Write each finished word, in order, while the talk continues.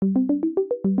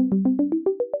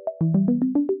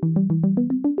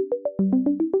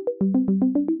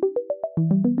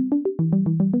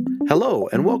Hello,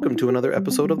 and welcome to another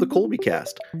episode of the Colby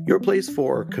Cast, your place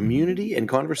for community and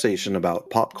conversation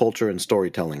about pop culture and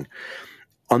storytelling.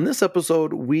 On this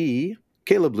episode,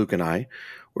 Caleb, Luke, and I,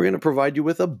 we're going to provide you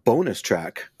with a bonus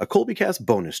track, a Colby Cast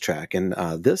bonus track, and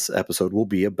this episode will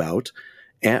be about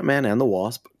Ant-Man and the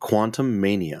Wasp,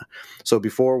 Quantumania. So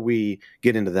before we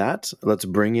get into that, let's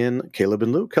bring in Caleb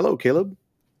and Luke. Hello, Caleb.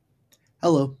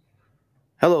 Hello.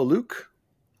 Hello, Luke.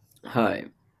 Hi.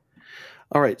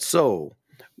 All right, so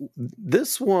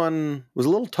this one was a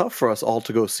little tough for us all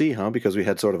to go see, huh? Because we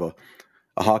had sort of a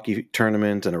hockey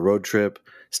tournament and a road trip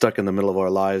stuck in the middle of our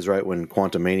lives right when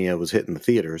Quantumania was hitting the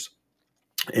theaters.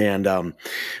 And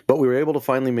but we were able to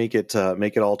finally make it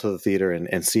all to the theater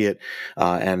and see it.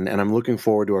 And I'm looking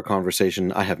forward to our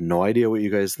conversation. I have no idea what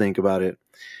you guys think about it.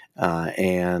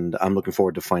 And I'm looking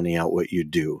forward to finding out what you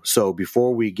do. So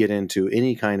before we get into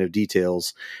any kind of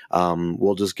details,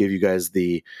 we'll just give you guys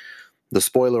the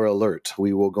spoiler alert.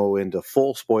 We will go into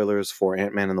full spoilers for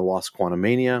Ant-Man and the Wasp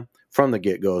Quantumania from the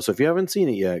get-go. So if you haven't seen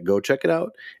it yet, go check it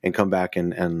out and come back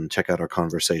and check out our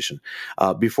conversation.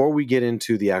 Before we get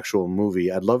into the actual movie,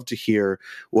 I'd love to hear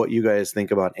what you guys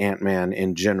think about Ant-Man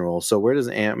in general. So where does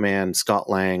Ant-Man, Scott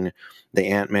Lang, the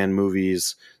Ant-Man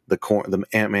movies, the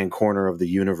Ant-Man corner of the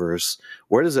universe,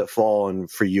 where does it fall in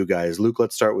for you guys? Luke,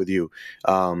 let's start with you.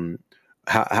 How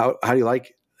do you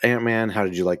like Ant-Man? How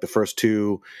did you like the first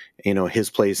two? You know, his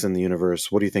place in the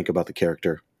universe. What do you think about the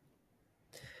character?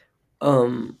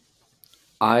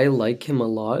 I like him a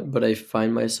lot, but I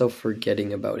find myself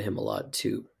forgetting about him a lot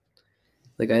too.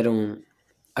 Like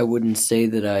I wouldn't say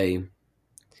that I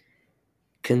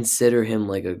consider him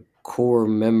like a core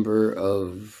member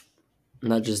of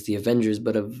not just the Avengers,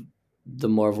 but of the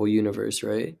Marvel universe,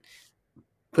 right?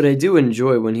 But I do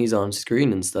enjoy when he's on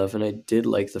screen and stuff, and I did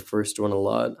like the first one a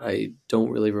lot. I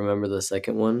don't really remember the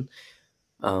second one,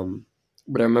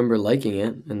 but I remember liking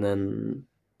it. And then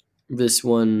this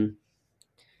one,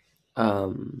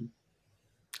 I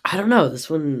don't know. This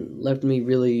one left me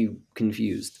really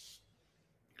confused.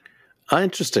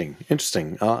 Interesting.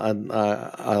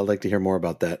 I'd like to hear more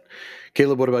about that.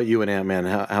 Caleb, what about you and Ant-Man?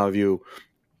 How have you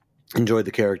enjoyed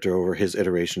the character over his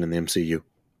iteration in the MCU?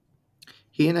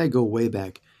 He and I go way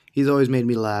back. He's always made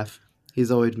me laugh.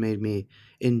 He's always made me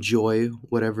enjoy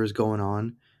whatever's going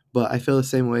on. But I feel the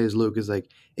same way as Luke is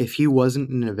like, if he wasn't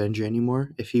an Avenger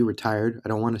anymore, if he retired, I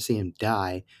don't want to see him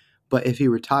die. But if he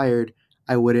retired,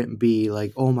 I wouldn't be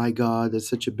like, oh my God, that's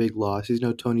such a big loss. He's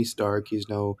no Tony Stark. He's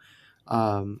no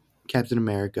Captain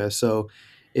America. So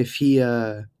if he,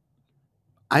 I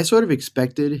sort of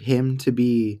expected him to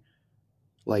be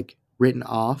like written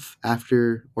off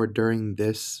after or during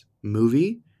this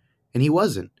movie, and he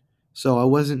wasn't. So I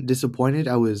wasn't disappointed.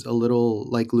 I was a little,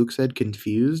 like Luke said,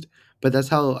 confused, but that's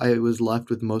how I was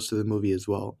left with most of the movie as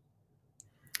well.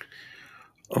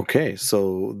 Okay,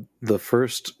 so the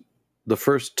first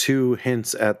two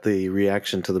hints at the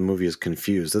reaction to the movie is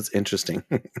confused. That's interesting.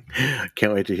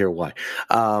 Can't wait to hear why.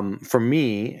 For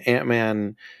me,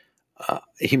 Ant-Man,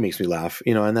 he makes me laugh,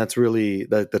 and that's really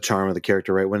the charm of the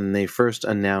character, right? When they first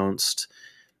announced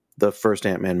the first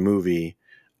Ant-Man movie,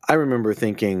 I remember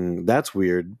thinking that's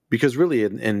weird because really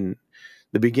in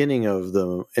the beginning of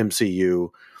the MCU,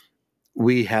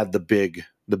 we had the big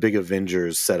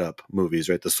Avengers setup movies,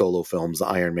 right? The solo films, the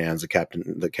Iron Mans, the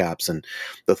Caps, and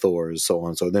the Thors, so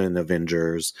on. So then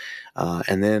Avengers,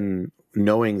 and then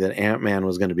knowing that Ant-Man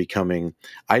was going to be coming,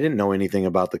 I didn't know anything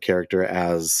about the character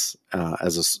as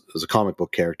a comic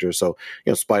book character. So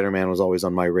Spider-Man was always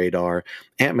on my radar.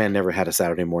 Ant-Man never had a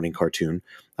Saturday morning cartoon.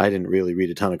 I didn't really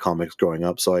read a ton of comics growing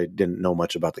up, so I didn't know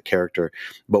much about the character.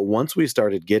 But once we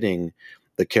started getting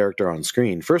the character on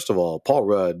screen, first of all, Paul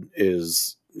Rudd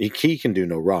he can do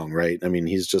no wrong, right? I mean,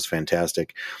 he's just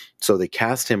fantastic. So they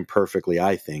cast him perfectly,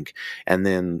 I think. And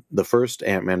then the first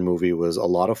Ant-Man movie was a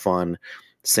lot of fun.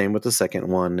 Same with the second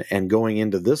one. And going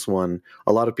into this one,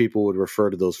 a lot of people would refer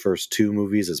to those first two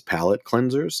movies as palate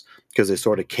cleansers because they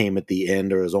sort of came at the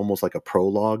end or as almost like a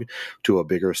prologue to a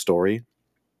bigger story.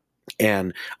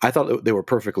 And I thought they were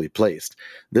perfectly placed.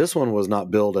 This one was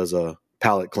not billed as a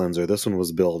palate cleanser. This one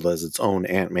was billed as its own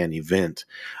Ant-Man event.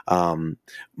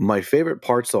 My favorite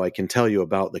parts, though, I can tell you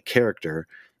about the character.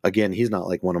 Again, he's not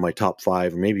like one of my top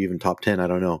 5 or maybe even top 10. I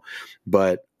don't know.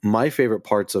 But my favorite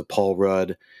parts of Paul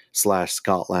Rudd /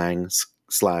 Scott Lang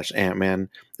 / Ant-Man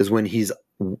is when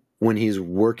he's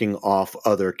working off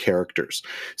other characters.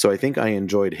 So I think I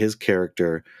enjoyed his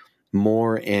character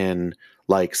more in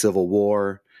like Civil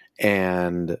War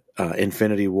and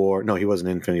Infinity War. No, he wasn't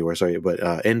Infinity War, sorry, but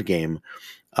Endgame,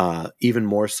 even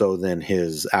more so than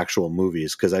his actual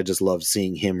movies, because I just loved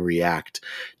seeing him react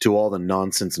to all the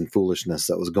nonsense and foolishness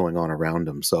that was going on around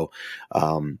him. So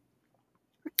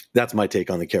That's my take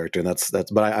on the character, and that's.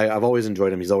 But I've always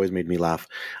enjoyed him. He's always made me laugh.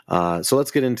 So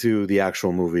let's get into the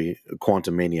actual movie,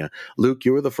 Quantumania. Luke,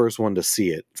 you were the first one to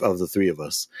see it of the three of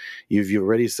us. You've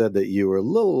already said that you were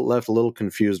left a little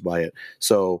confused by it.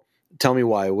 So tell me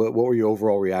why. What were your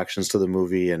overall reactions to the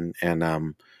movie, and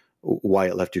why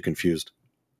it left you confused?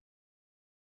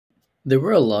 There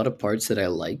were a lot of parts that I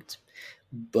liked,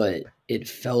 but it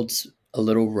felt a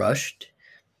little rushed,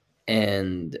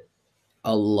 and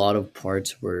a lot of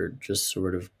parts were just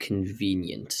sort of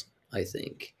convenient, I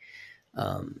think.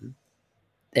 Um,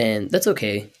 and that's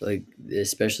okay. Like,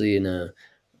 especially in a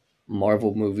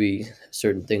Marvel movie,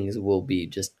 certain things will be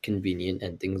just convenient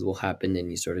and things will happen and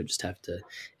you sort of just have to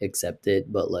accept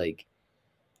it. But, like,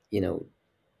 you know,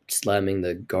 slamming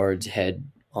the guard's head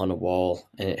on a wall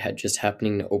and it had just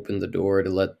happening to open the door to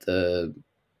let the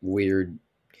weird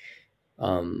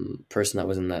person that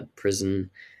was in that prison,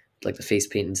 like the face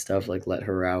paint and stuff, like let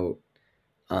her out.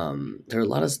 There are a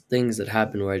lot of things that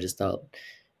happened where I just thought,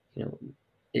 you know,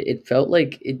 it felt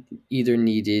like it either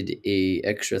needed a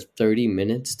extra 30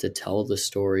 minutes to tell the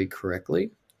story correctly,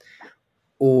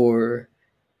 or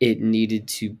it needed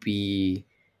to be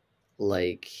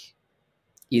like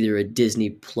either a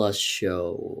Disney Plus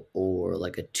show or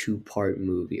like a two-part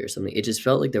movie or something. It just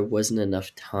felt like there wasn't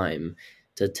enough time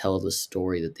to tell the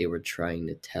story that they were trying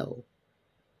to tell,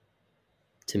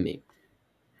 to me.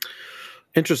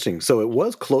 Interesting. So it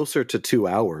was closer to 2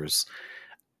 hours.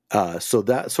 So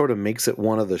that sort of makes it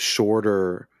one of the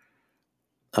shorter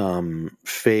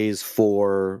phase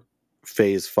 4,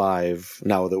 phase 5.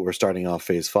 Now that we're starting off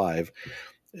phase 5,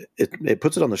 it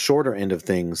puts it on the shorter end of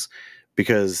things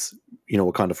because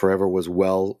Wakanda Forever was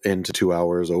well into 2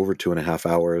 hours, over 2.5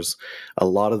 hours. A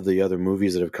lot of the other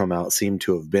movies that have come out seem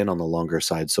to have been on the longer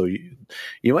side. So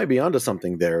you might be onto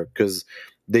something there because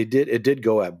it did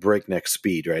go at breakneck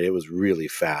speed, right? It was really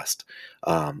fast.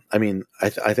 I mean, I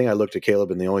think I looked at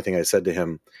Caleb, and the only thing I said to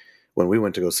him when we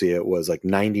went to go see it was like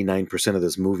 99% of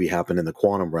this movie happened in the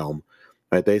quantum realm.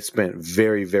 Right? They spent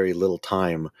very, very little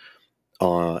time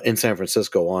in San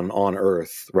Francisco on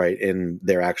Earth, right, in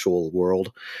their actual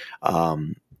world.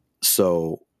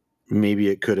 So maybe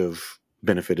it could have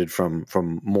benefited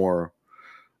from more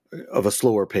of a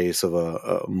slower pace, of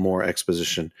a more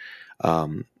exposition,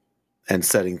 and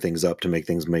setting things up to make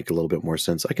things make a little bit more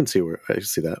sense. I can see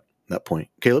that point.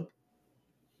 Caleb?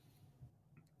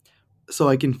 So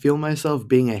I can feel myself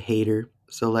being a hater.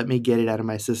 So let me get it out of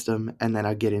my system and then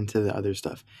I'll get into the other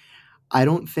stuff. I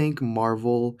don't think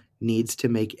Marvel needs to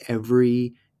make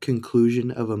every conclusion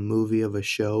of a movie, of a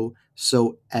show,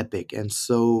 so epic and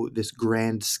so this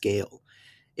grand scale.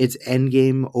 It's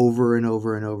Endgame over and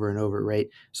over and over and over, right?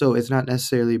 So it's not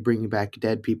necessarily bringing back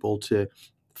dead people to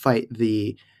fight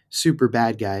the super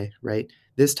bad guy, right?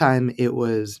 This time it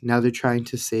was, now they're trying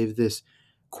to save this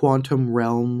quantum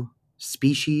realm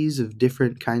species of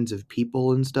different kinds of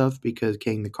people and stuff because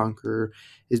King the Conqueror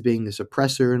is being this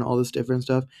oppressor and all this different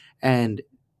stuff. And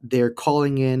they're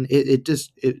calling in, it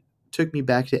took me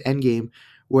back to Endgame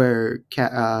where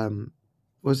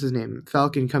what's his name?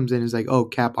 Falcon comes in and is like, oh,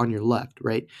 Cap on your left,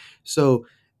 right? So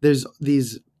there's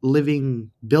these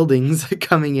living buildings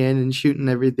coming in and shooting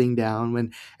everything down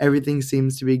when everything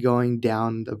seems to be going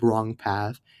down the wrong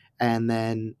path, and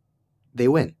then they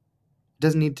win.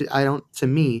 Doesn't need to, I don't, to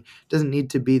me, doesn't need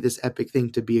to be this epic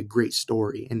thing to be a great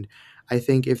story. And I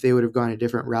think if they would have gone a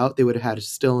different route, they would have had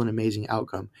still an amazing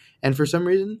outcome. And for some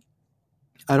reason,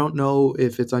 I don't know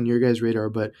if it's on your guys' radar,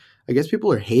 but I guess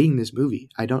people are hating this movie.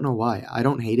 I don't know why. I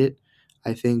don't hate it.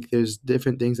 I think there's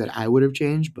different things that I would have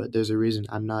changed, but there's a reason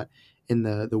I'm not in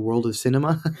the world of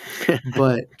cinema.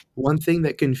 But one thing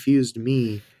that confused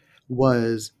me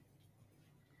was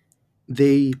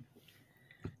they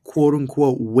quote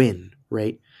unquote win,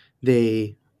 right?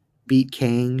 They beat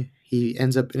Kang. He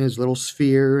ends up in his little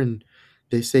sphere and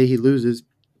they say he loses,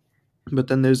 but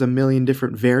then there's a million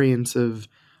different variants of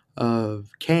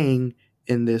Kang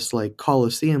in this like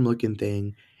Coliseum looking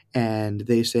thing, and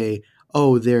they say,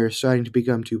 "Oh, they're starting to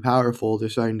become too powerful. They're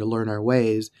starting to learn our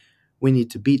ways. We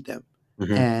need to beat them."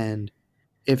 Mm-hmm. And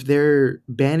if they're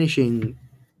banishing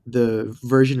the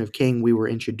version of Kang we were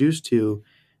introduced to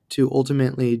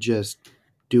ultimately just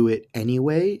do it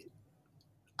anyway,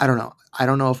 I don't know. I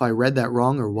don't know if I read that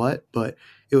wrong or what, but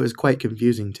it was quite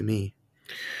confusing to me.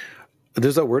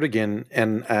 There's that word again,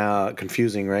 and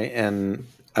confusing, right? And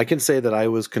I can say that I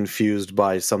was confused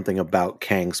by something about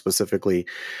Kang specifically.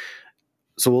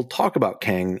 So we'll talk about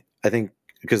Kang, I think,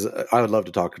 because I would love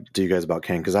to talk to you guys about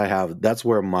Kang because that's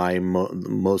where my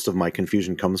most of my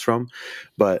confusion comes from.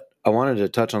 But I wanted to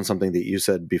touch on something that you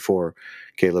said before,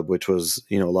 Caleb, which was,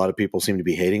 a lot of people seem to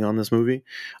be hating on this movie.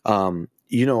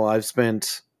 I've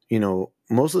spent,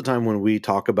 most of the time when we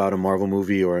talk about a Marvel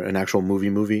movie or an actual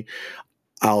movie,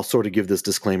 I'll sort of give this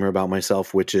disclaimer about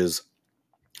myself, which is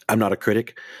I'm not a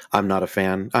critic. I'm not a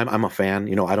fan. I'm a fan.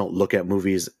 I don't look at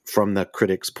movies from the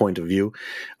critic's point of view.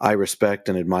 I respect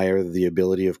and admire the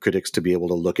ability of critics to be able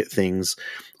to look at things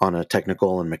on a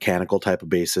technical and mechanical type of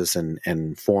basis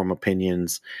and form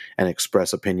opinions and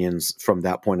express opinions from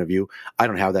that point of view. I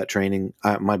don't have that training.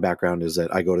 My background is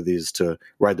that I go to these to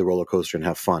ride the roller coaster and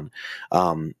have fun.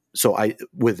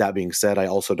 With that being said, I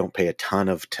also don't pay a ton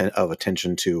of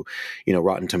attention to,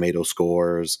 Rotten Tomato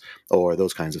scores or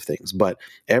those kinds of things. But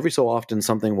every so often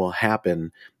something will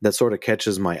happen that sort of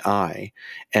catches my eye.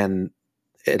 And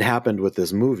it happened with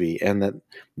this movie, and that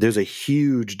there's a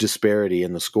huge disparity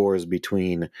in the scores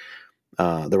between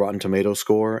the Rotten Tomato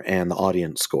score and the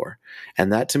audience score.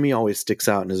 And that to me always sticks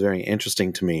out and is very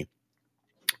interesting to me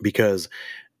because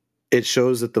it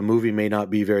shows that the movie may not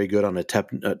be very good on a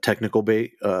technical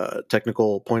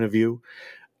point of view,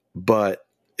 but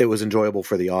it was enjoyable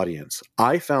for the audience.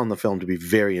 I found the film to be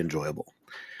very enjoyable.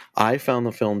 I found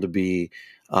the film to be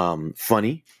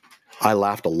funny. I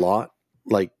laughed a lot.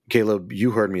 Like Caleb,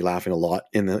 you heard me laughing a lot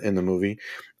in the movie.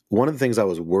 One of the things I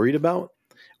was worried about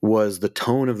was the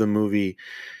tone of the movie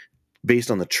based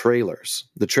on the trailers.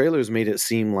 The trailers made it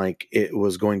seem like it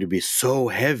was going to be so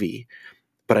heavy,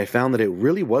 but I found that it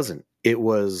really wasn't. It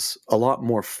was a lot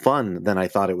more fun than I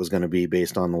thought it was going to be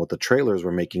based on what the trailers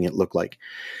were making it look like.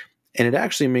 And it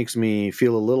actually makes me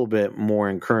feel a little bit more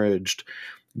encouraged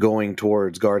going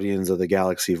towards Guardians of the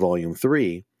Galaxy Volume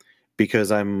 3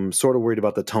 because I'm sort of worried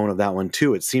about the tone of that one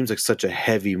too. It seems like such a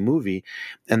heavy movie,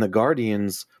 and the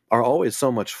Guardians are always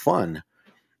so much fun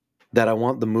that I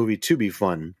want the movie to be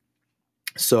fun.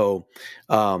 So,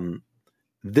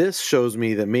 this shows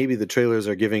me that maybe the trailers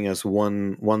are giving us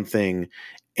one thing,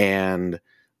 and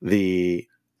the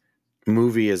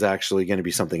movie is actually going to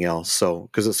be something else. So,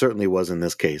 because it certainly was in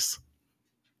this case.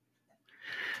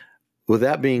 With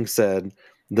that being said,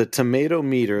 the tomato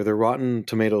meter, the Rotten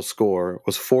Tomato score,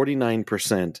 was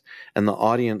 49%, and the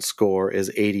audience score is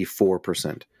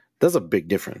 84%. That's a big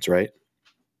difference, right?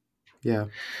 Yeah.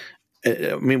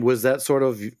 I mean, does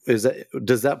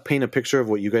that paint a picture of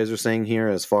what you guys are saying here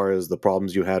as far as the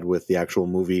problems you had with the actual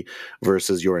movie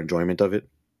versus your enjoyment of it?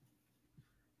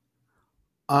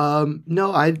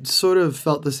 No, I sort of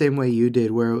felt the same way you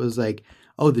did, where it was like,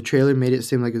 oh, the trailer made it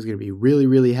seem like it was going to be really,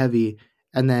 really heavy.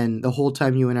 And then the whole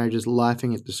time you and I are just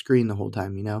laughing at the screen the whole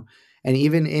time, you know? And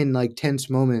even in like tense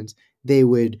moments, they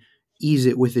would ease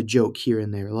it with a joke here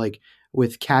and there, like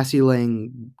with Cassie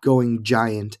Lang going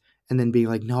giant and then being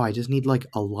like, no, I just need like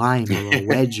a lime or a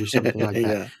wedge or something like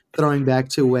that. Yeah. Throwing back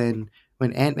to when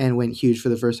Ant-Man went huge for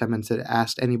the first time and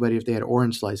asked anybody if they had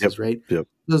orange Yep. slices, right? Yep.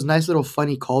 Those nice little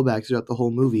funny callbacks throughout the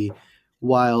whole movie,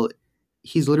 while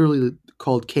he's literally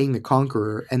called King the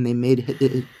Conqueror, and they made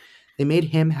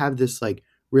him have this like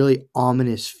really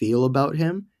ominous feel about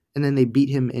him, and then they beat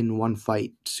him in one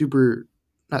fight,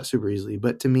 not super easily,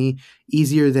 but to me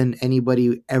easier than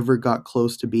anybody ever got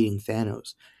close to beating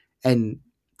Thanos. And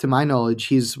to my knowledge,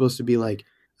 he's supposed to be like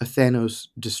a Thanos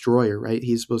destroyer, right?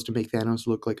 He's supposed to make Thanos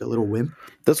look like a little wimp.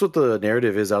 That's what the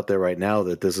narrative is out there right now,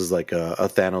 that this is like a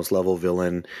Thanos level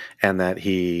villain, and that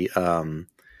he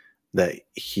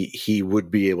would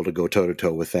be able to go toe to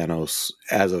toe with Thanos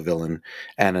as a villain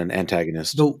and an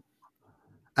antagonist. Though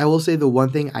I will say the one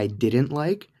thing I didn't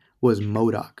like was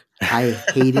MODOK. I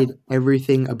hated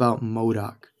everything about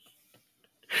MODOK.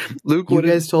 Luke, You what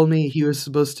did guys told me he was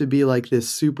supposed to be like this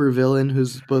super villain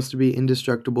who's supposed to be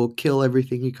indestructible, kill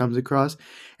everything he comes across,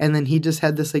 and then he just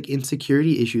had this like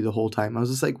insecurity issue the whole time. I was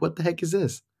just like, what the heck is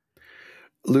this?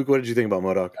 Luke? What did you think about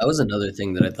MODOK? That was another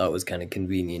thing that I thought was kind of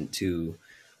convenient too,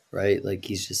 right? Like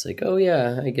he's just like, oh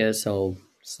yeah, I guess I'll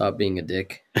stop being a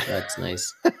dick. That's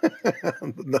nice.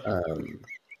 Um,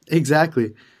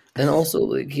 Exactly. and also,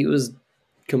 like he was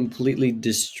completely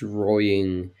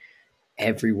destroying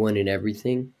everyone and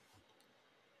everything,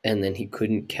 and then he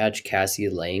couldn't catch Cassie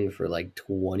Lang for like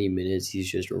 20 minutes. He's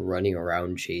just running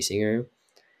around chasing her.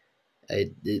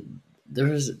 There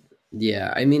was,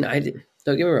 yeah. I mean,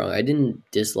 don't get me wrong. I didn't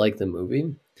dislike the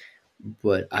movie,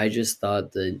 but I just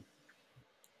thought that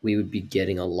we would be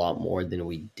getting a lot more than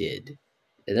we did.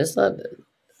 And that's not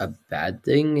a bad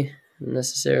thing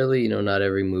necessarily. You know, not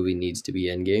every movie needs to be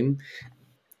Endgame.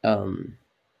 Um,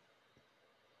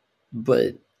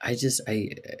 but I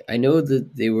know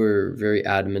that they were very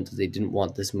adamant that they didn't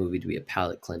want this movie to be a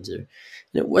palate cleanser, and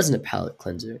it wasn't a palate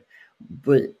cleanser.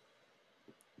 But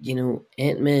you know,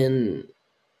 Ant-Man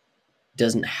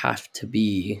doesn't have to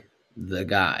be the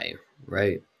guy,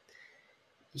 right?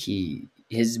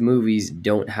 his movies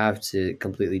don't have to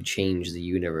completely change the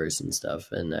universe and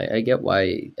stuff. And I get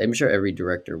why. I'm sure every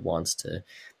director wants to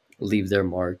leave their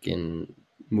mark and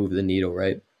move the needle,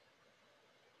 right?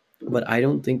 But I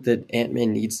don't think that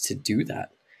Ant-Man needs to do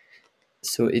that.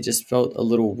 So it just felt a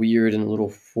little weird and a little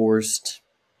forced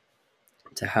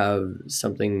to have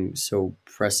something so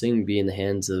pressing be in the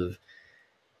hands of,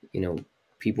 you know,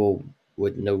 people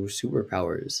with no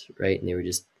superpowers, right?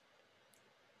 And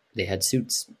they had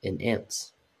suits and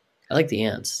ants. I like the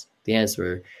ants. The ants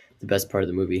were the best part of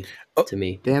the movie Oh, to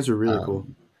me. The answer really cool.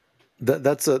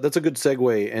 that's a good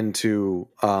segue into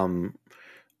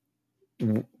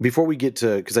before we get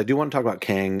to, because I do want to talk about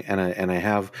Kang, and I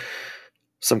have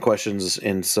some questions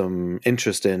and some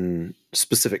interest in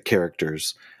specific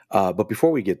characters. But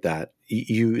before we get that,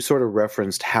 you sort of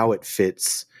referenced how it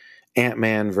fits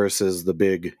Ant-Man versus the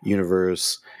big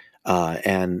universe.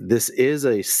 And this is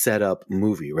a setup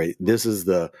movie, right? This is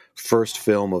the first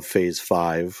film of Phase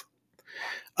 5.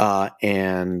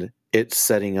 And it's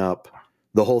setting up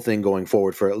the whole thing going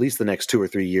forward for at least the next 2 or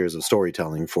 3 years of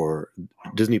storytelling for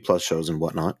Disney Plus shows and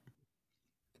whatnot.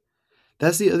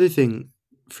 That's the other thing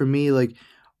for me. Like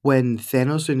when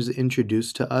Thanos was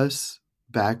introduced to us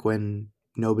back when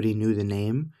nobody knew the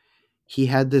name, he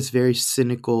had this very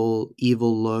cynical,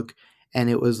 evil look, and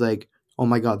it was like, oh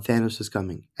my god, Thanos is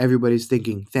coming. Everybody's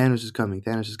thinking Thanos is coming.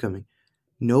 Thanos is coming.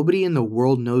 Nobody in the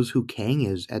world knows who Kang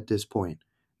is at this point.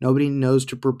 Nobody knows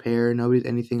to prepare. Nobody's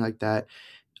anything like that.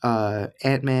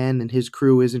 Ant-Man and his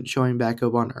crew isn't showing back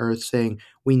up on Earth saying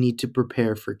we need to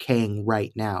prepare for Kang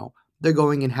right now. They're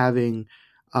going and having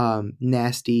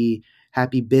nasty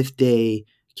happy birthday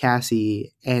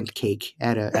Cassie ant cake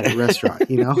at a restaurant,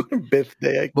 you know?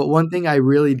 Birthday. But one thing I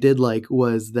really did like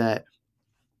was that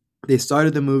they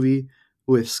started the movie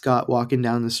with Scott walking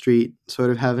down the street, sort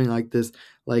of having like this,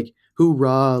 like,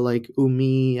 hoorah, like, ooh,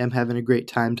 me, I'm having a great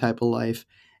time type of life.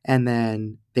 And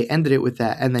then they ended it with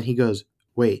that. And then he goes,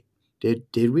 wait, did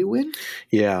we win?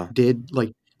 Yeah. Did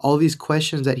like all these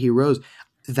questions that he rose,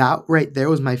 that right there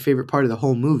was my favorite part of the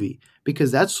whole movie,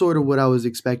 because that's sort of what I was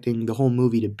expecting the whole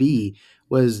movie to be,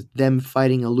 was them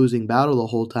fighting a losing battle the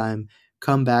whole time,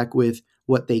 come back with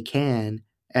what they can,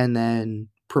 and then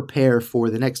prepare for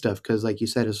the next stuff, because like you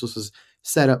said, it's supposed to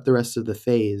set up the rest of the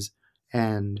phase,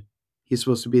 and he's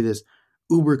supposed to be this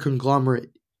uber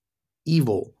conglomerate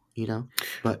evil, you know.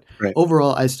 But Right.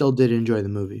 overall I still did enjoy the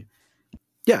movie.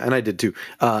 Yeah, and I did too.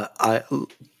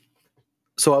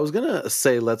 So I was gonna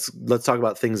say let's talk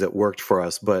about things that worked for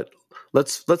us, but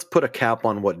let's put a cap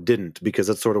on what didn't, because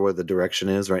that's sort of where the direction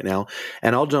is right now.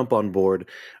 And I'll jump on board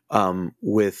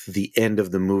with the end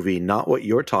of the movie, not what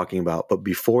you're talking about, but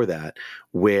before that,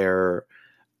 where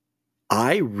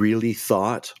I really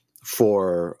thought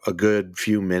for a good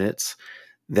few minutes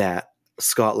that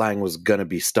Scott Lang was gonna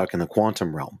be stuck in the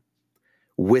quantum realm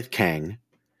with Kang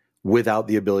without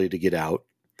the ability to get out.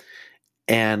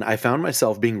 And I found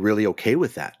myself being really okay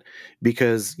with that,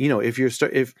 because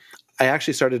if I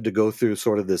actually started to go through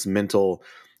sort of this mental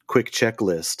quick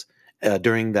checklist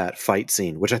during that fight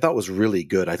scene, which I thought was really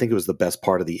good. I think it was the best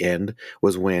part of the end,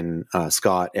 was when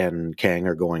Scott and Kang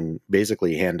are going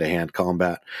basically hand to hand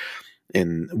combat,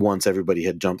 and once everybody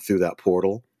had jumped through that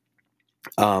portal.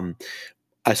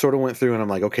 I sort of went through and I'm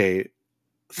like, okay,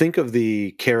 think of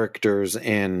the characters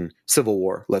in Civil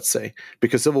War, let's say,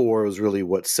 because Civil War was really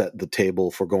what set the table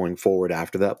for going forward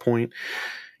after that point.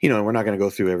 And we're not going to go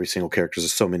through every single character.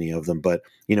 There's so many of them, but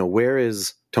where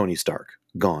is Tony Stark?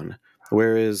 Gone.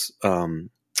 Where is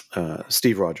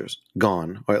Steve Rogers?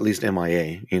 Gone, or at least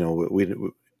MIA.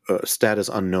 Status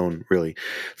unknown, really.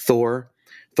 Thor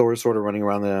is sort of running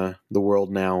around the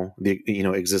world now. The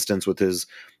existence with his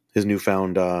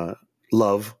newfound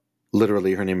love.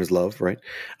 Literally, her name is Love, right?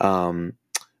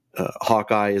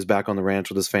 Hawkeye is back on the ranch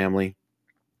with his family,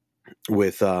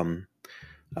 with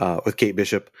Kate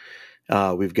Bishop.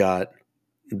 We've got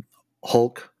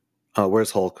Hulk.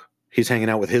 Where's Hulk? He's hanging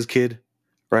out with his kid,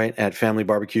 right, at family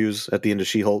barbecues at the end of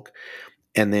She-Hulk.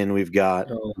 And then we've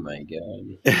got. Oh my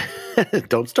god!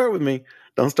 Don't start with me.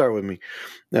 Don't start with me.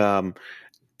 And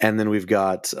then we've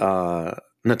got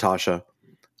Natasha,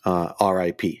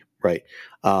 R.I.P. Right.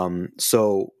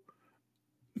 So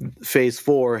Phase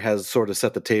 4 has sort of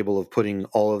set the table of putting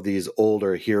all of these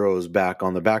older heroes back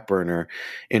on the back burner,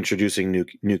 introducing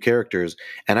new characters.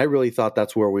 And I really thought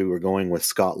that's where we were going with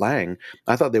Scott Lang.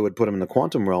 I thought they would put him in the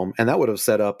quantum realm, and that would have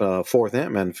set up a fourth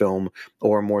Ant-Man film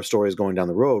or more stories going down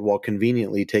the road, while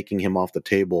conveniently taking him off the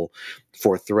table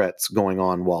for threats going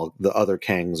on while the other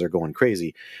Kangs are going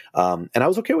crazy. And I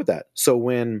was okay with that. So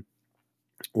when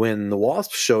the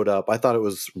Wasp showed up, I thought it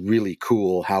was really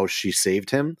cool how she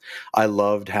saved him. I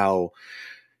loved how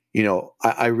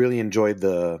I really enjoyed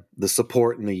the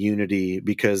support and the unity,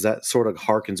 because that sort of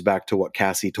harkens back to what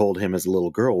Cassie told him as a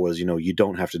little girl was, you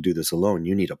don't have to do this alone.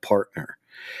 You need a partner.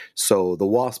 So the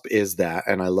Wasp is that,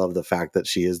 and I love the fact that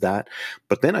she is that.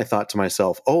 But then I thought to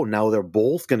myself, oh, now they're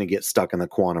both going to get stuck in the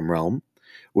quantum realm,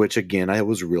 which again I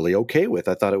was really okay with.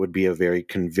 I thought it would be a very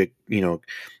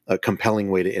a compelling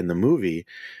way to end the movie.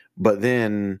 But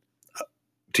then,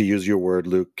 to use your word,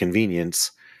 Luke,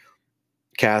 convenience.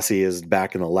 Cassie is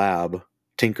back in the lab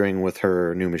tinkering with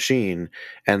her new machine,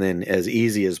 and then as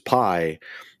easy as pie,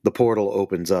 the portal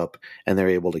opens up and they're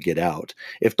able to get out.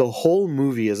 If the whole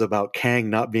movie is about Kang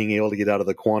not being able to get out of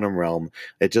the quantum realm,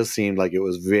 it just seemed like it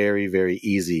was very, very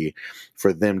easy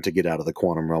for them to get out of the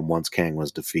quantum realm once Kang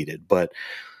was defeated. But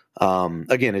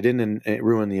again, it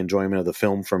ruin the enjoyment of the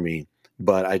film for me.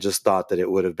 But I just thought that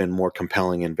it would have been more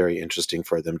compelling and very interesting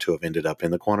for them to have ended up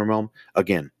in the quantum realm.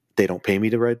 Again, they don't pay me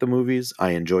to write the movies.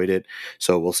 I enjoyed it,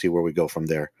 so we'll see where we go from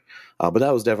there. But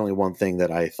that was definitely one thing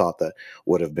that I thought that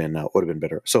would have been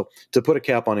better. So to put a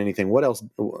cap on anything, what else?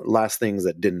 Last things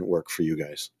that didn't work for you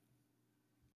guys?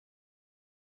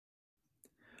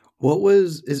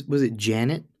 Was it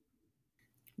Janet?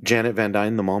 Janet Van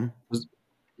Dyne, the mom. Was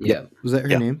Yeah. was that her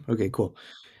Yeah. name? Okay, cool.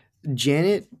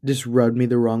 Janet just rubbed me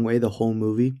the wrong way the whole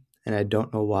movie, and I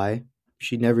don't know why.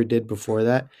 She never did before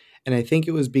that. And I think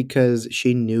it was because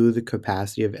she knew the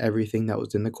capacity of everything that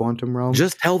was in the quantum realm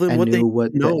Just tell them and what they knew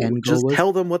what the know. end goal Just was.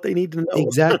 tell them what they need to know.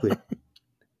 Exactly.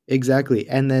 Exactly.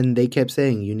 And then they kept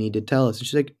saying, "You need to tell us." And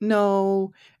she's like,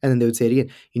 "No." And then they would say it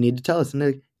again, "You need to tell us." And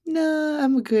they're like, "No,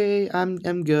 I'm okay.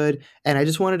 I'm good." And I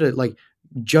just wanted to like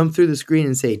jump through the screen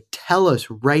and say, "Tell us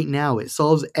right now. It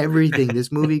solves everything.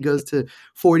 This movie goes to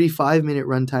 45-minute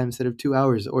runtime instead of 2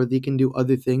 hours, or they can do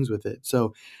other things with it."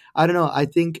 So I don't know. I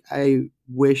think I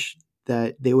wish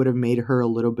that they would have made her a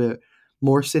little bit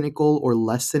more cynical or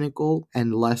less cynical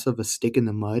and less of a stick in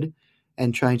the mud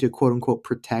and trying to quote unquote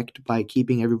protect by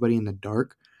keeping everybody in the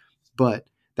dark. But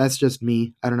that's just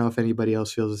me. I don't know if anybody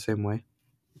else feels the same way.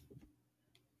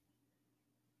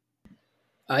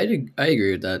 I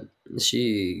agree with that.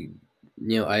 She,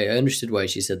 I understood why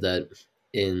she said that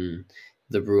in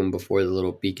the room before the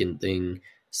little beacon thing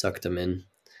sucked them in,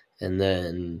 and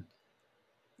then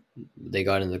they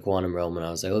got into the quantum realm, and I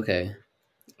was like, okay,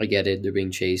 I get it. They're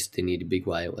being chased. They need to be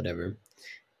quiet, whatever.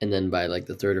 And then by like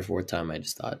the third or fourth time, I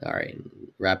just thought, all right,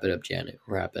 wrap it up, Janet,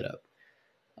 wrap it up.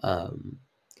 Um,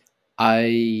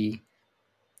 I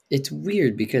It's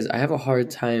weird because I have a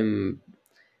hard time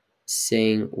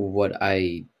saying what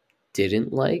I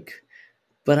didn't like,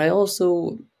 but I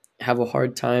also have a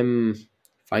hard time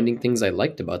finding things I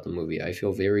liked about the movie. I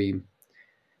feel very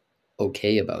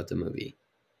okay about the movie.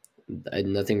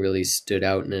 Nothing really stood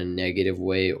out in a negative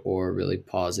way or really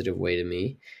positive way to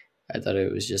me. I thought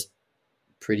it was just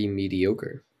pretty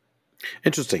mediocre.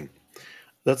 Interesting.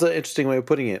 That's an interesting way of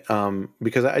putting it.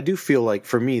 Because I do feel like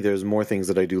for me, there's more things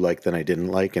that I do like than I didn't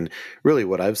like, and really,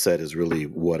 what I've said is really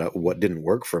what didn't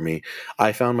work for me.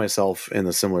 I found myself in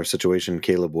a similar situation,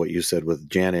 Caleb. What you said with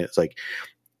Janet, it's like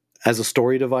as a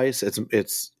story device,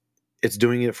 it's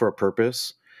doing it for a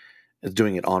purpose. It's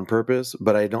doing it on purpose,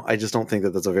 but I just don't think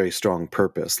that that's a very strong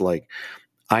purpose. Like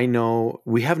I know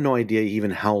we have no idea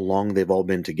even how long they've all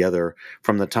been together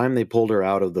from the time they pulled her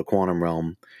out of the quantum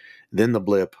realm, then the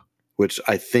blip, which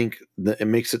I think it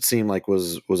makes it seem like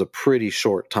was a pretty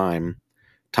short time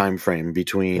frame Yeah.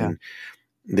 between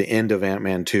the end of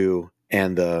Ant-Man 2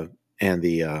 and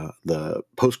the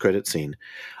post credit scene.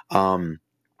 Um,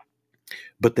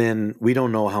 but then we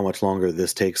don't know how much longer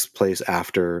this takes place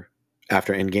after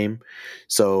Endgame,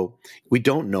 so we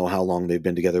don't know how long they've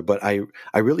been together. But I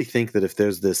really think that if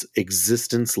there's this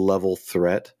existence level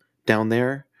threat down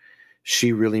there,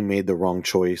 she really made the wrong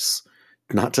choice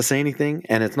not to say anything.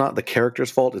 And it's not the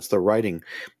character's fault, it's the writing.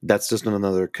 That's just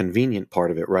another convenient part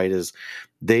of it, right? Is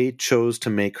they chose to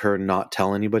make her not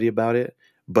tell anybody about it,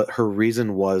 but her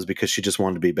reason was because she just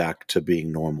wanted to be back to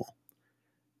being normal.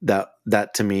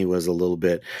 That to me was a little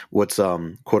bit what's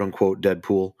quote unquote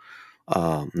Deadpool.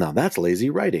 Now that's lazy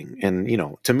writing, and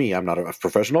to me, I'm not a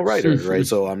professional writer, right?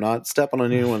 So I'm not stepping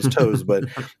on anyone's toes, but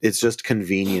it's just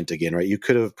convenient again, right? You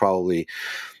could have probably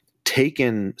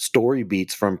taken story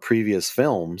beats from previous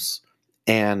films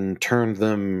and turned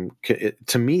them.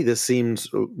 To me, this seems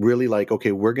really like,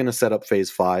 okay, we're going to set up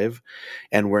phase 5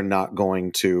 and we're not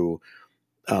going to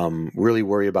really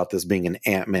worry about this being an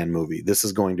Ant-Man movie. This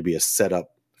is going to be a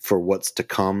setup for what's to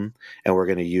come, and we're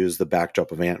going to use the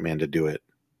backdrop of Ant-Man to do it.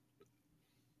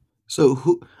 So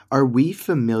who are we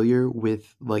familiar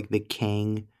with like the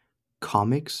Kang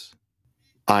comics?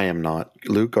 I am not.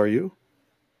 Luke, are you?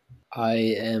 I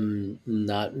am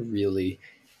not really.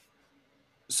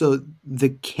 So the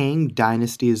Kang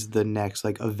Dynasty is the next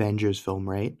like Avengers film,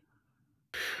 right?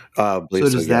 I So believe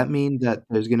so. does Yeah. that mean that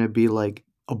there's gonna be like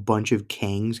a bunch of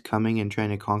Kangs coming and trying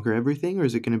to conquer everything, or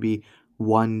is it gonna be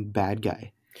one bad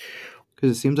guy?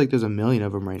 Because it seems like there's a million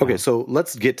of them right Okay, now. so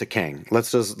let's get to Kang.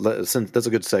 Since that's a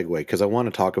good segue because I want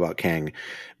to talk about Kang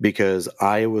because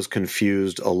I was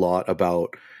confused a lot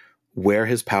about where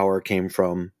his power came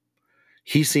from.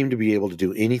 He seemed to be able to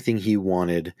do anything he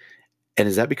wanted, and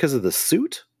is that because of the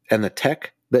suit and the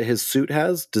tech that his suit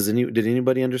has? Did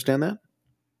anybody understand that?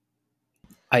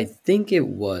 I think it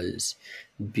was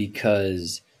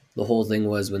because the whole thing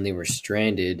was when they were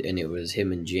stranded and it was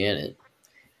him and Janet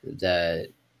that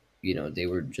they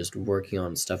were just working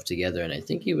on stuff together, and I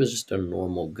think he was just a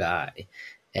normal guy.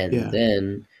 And Yeah,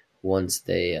 then once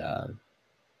they uh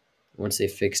once they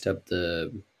fixed up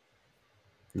the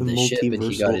the ship and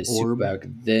he got multiversal his suit orb. back,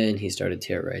 then he started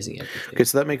terrorizing Okay, everything.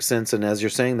 so that makes sense. And as you're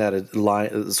saying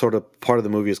that, sort of part of the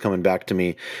movie is coming back to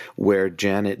me, where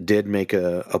Janet did make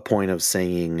a point of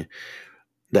saying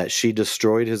that she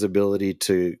destroyed his ability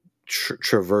to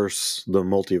traverse the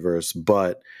multiverse,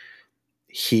 but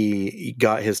he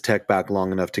got his tech back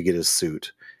long enough to get his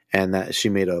suit. And that she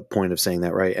made a point of saying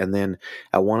that, right? And then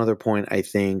at one other point, I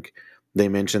think they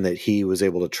mentioned that he was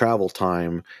able to travel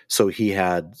time, so he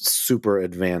had super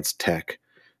advanced tech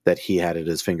that he had at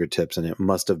his fingertips, and it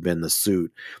must have been the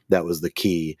suit that was the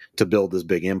key to build this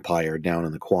big empire down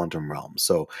in the quantum realm.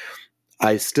 So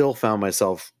I still found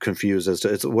myself confused as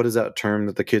to what is that term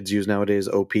that the kids use nowadays?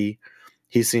 OP.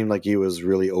 He seemed like he was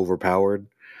really overpowered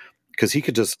because he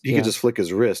could Yeah. just flick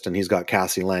his wrist and he's got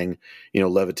Cassie Lang,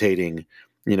 levitating,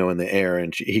 in the air,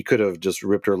 and he could have just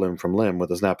ripped her limb from limb with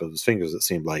a snap of his fingers. It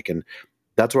seemed like, and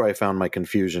that's where I found my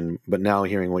confusion. But now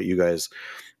hearing what you guys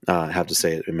have to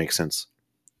say, it makes sense.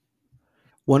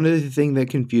 One other thing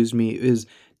that confused me is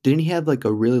didn't he have like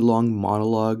a really long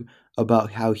monologue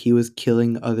about how he was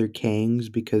killing other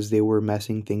Kangs because they were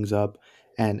messing things up,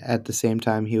 and at the same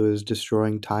time he was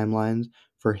destroying timelines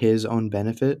for his own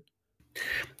benefit?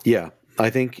 Yeah, I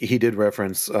think he did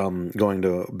reference going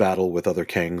to battle with other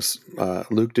kings.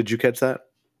 Luke, did you catch that?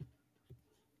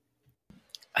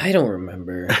 I don't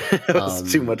remember. It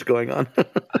was too much going on.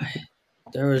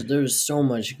 There was so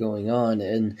much going on,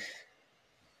 and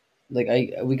like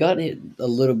we got a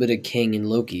little bit of King and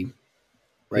Loki,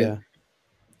 right? Yeah.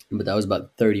 But that was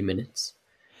about 30 minutes.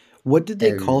 What did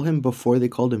they call And him before they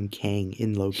called him Kang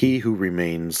in He Loki? who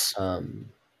remains. He Who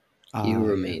Yeah.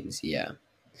 Remains, yeah.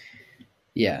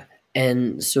 Yeah.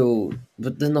 And so,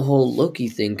 but then the whole Loki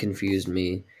thing confused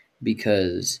me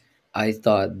because I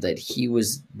thought that he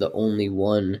was the only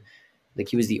one, like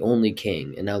he was the only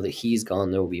king, and now that he's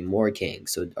gone, there will be more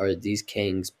kings. So are these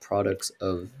kings products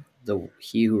of the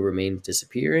He Who Remains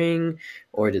disappearing,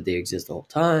 or did they exist the whole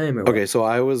time, or what? Okay, so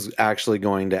I was actually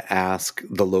going to ask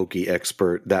the Loki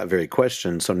expert that very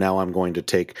question. So now I'm going to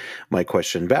take my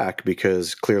question back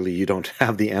because clearly you don't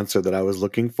have the answer that I was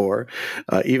looking for.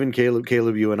 Even Caleb,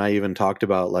 you and I even talked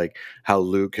about like how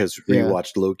Luke has Yeah.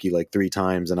 rewatched Loki like 3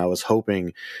 times, and I was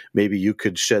hoping maybe you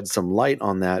could shed some light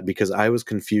on that because I was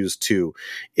confused too.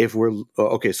 If we're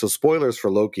okay, so spoilers for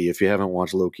Loki. If you haven't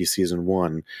watched Loki season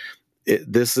 1,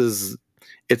 this is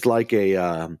it's like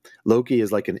a Loki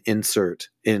is like an insert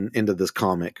into this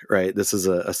comic, right? This is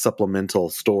a supplemental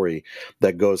story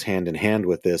that goes hand in hand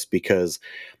with this because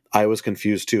I was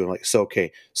confused too. I'm like, so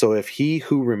okay, so if he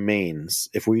who remains,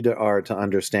 if we are to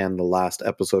understand the last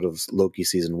episode of Loki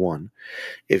season 1,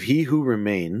 if he who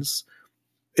remains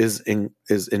is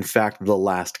in fact the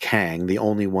last Kang, the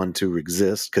only one to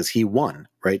exist because he won,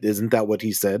 right? Isn't that what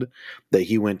he said? That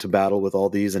he went to battle with all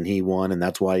these and he won, and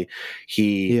that's why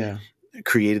he Yeah.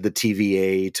 created the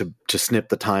TVA to snip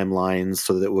the timelines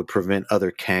so that it would prevent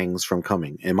other Kangs from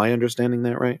coming. Am I understanding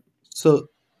that right? So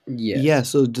yeah, Yes.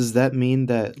 so does that mean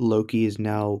that Loki is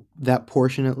now that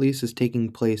portion at least is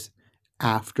taking place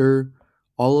after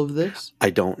all of this? I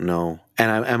don't know,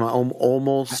 and I, I'm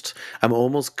almost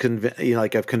convinced.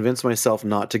 Like I've convinced myself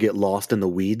not to get lost in the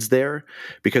weeds there,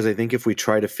 because I think if we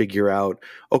try to figure out,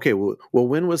 okay, well,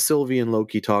 when was Sylvie and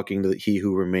Loki talking to the He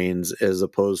Who Remains, as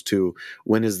opposed to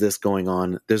when is this going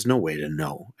on? There's no way to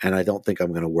know, and I don't think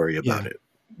I'm going to worry about yeah. it.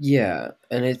 Yeah.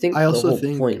 And I I think the also whole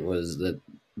think point was that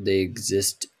they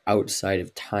exist outside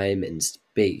of time and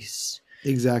space.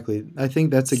 exactly. I think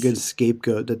that's a good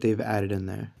scapegoat that they've added in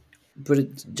there. But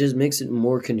it just makes it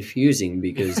more confusing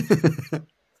because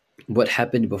what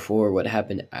happened before, what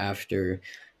happened after,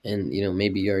 and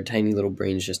maybe our tiny little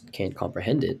brains just can't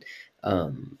comprehend it.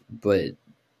 But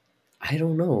I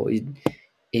don't know.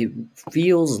 It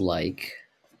feels like,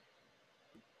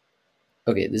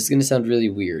 okay, this is gonna sound really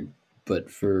weird, but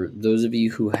for those of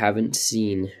you who haven't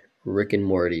seen Rick and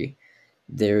Morty,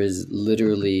 there is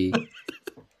literally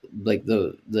like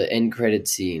the end credit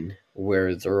scene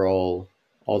where they're all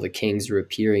the kings are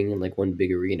appearing in like one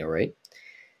big arena, right?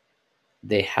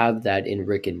 They have that in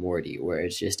Rick and Morty where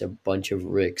it's just a bunch of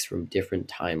Ricks from different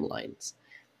timelines.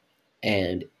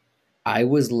 And I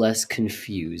was less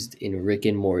confused in Rick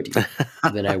and Morty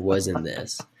than I was in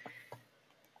this,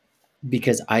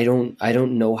 because I don't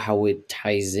know how it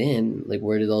ties in. Like,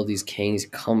 where did all these kings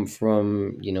come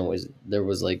from? Is there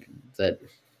was like that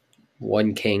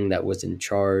one king that was in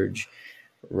charge,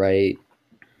 right?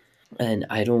 And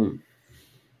I don't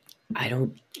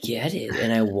get it,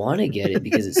 and I want to get it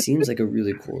because it seems like a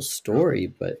really cool story,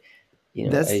 but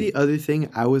That's I the other thing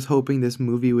I was hoping this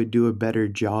movie would do a better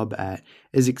job at,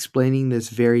 is explaining this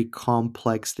very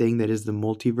complex thing that is the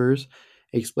multiverse,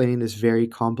 explaining this very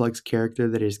complex character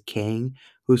that is Kang,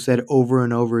 who said over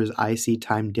and over is I see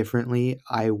time differently,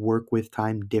 I work with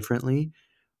time differently,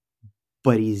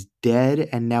 but he's dead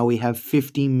and now we have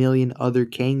 50 million other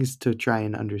Kangs to try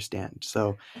and understand.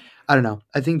 So I don't know.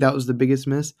 I think that was the biggest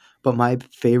miss. But my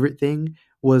favorite thing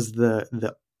was the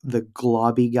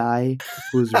globby guy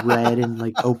who's red and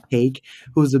like opaque,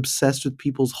 who's obsessed with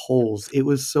people's holes. It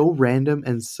was so random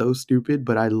and so stupid,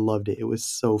 but I loved it. It was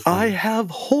so I funny. have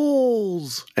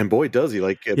holes, and boy, does he!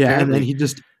 Like Yeah, and then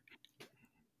apparently,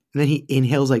 he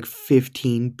inhales like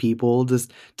 15 people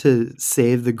just to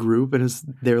save the group, and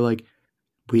they're like,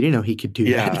 we didn't know he could do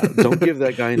yeah. Don't that. give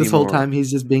that guy any This whole more. time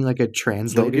he's just being like a Don't give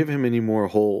translator. him any more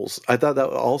holes. I thought that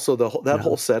also that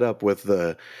whole No. setup with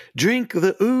the drink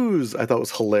the ooze, I thought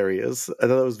was hilarious. I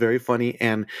thought that was very funny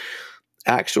and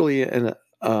actually a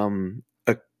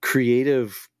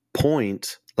creative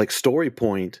point, like story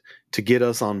point, to get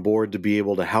us on board to be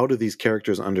able to how do these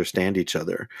characters understand each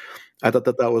other. I thought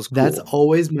that was That's cool.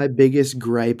 always my biggest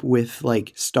gripe with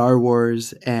like Star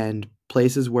Wars and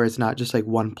places where it's not just like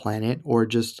one planet, or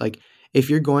just like if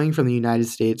you're going from the United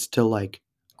States to like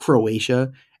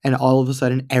Croatia and all of a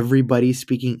sudden everybody's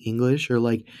speaking English, or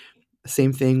like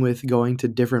same thing with going to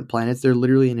different planets, they're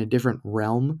literally in a different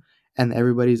realm and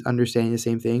everybody's understanding the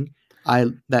same thing.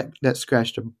 That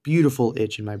scratched a beautiful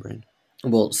itch in my brain.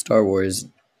 Well, Star Wars,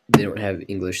 they don't have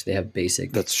English, they have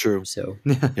basic. That's true. So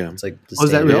Yeah. it's like the Oh,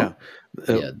 is that standard. Yeah. real?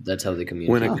 Uh, Yeah, that's how they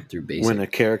when a Huh. communicate, through when a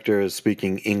basic. character is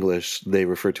speaking English, they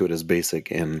refer to it as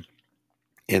basic in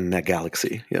that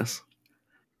galaxy. Yes.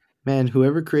 Man,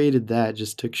 whoever created that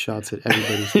just took shots at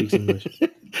everybody who speaks English.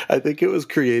 I think it was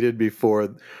created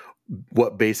before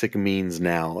what basic means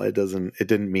now. It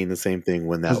didn't mean the same thing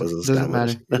when that was Doesn't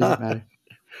established. matter. It doesn't matter.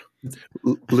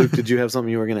 Luke, did you have something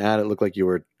you were going to add? It looked like you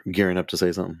were gearing up to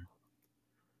say something.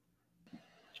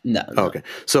 No, Oh, no. okay.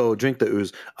 So drink the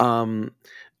ooze.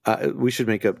 We should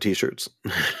make up T-shirts.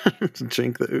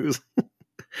 Drink the ooze.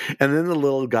 And then the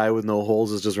little guy with no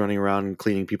holes is just running around and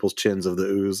cleaning people's chins of the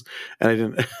ooze. And I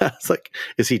didn't. It's like,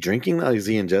 is he drinking that? Is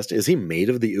he ingesting? Is he made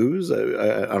of the ooze?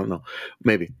 I don't know.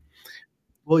 Maybe.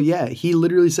 Well, yeah, he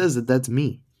literally says that that's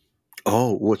me.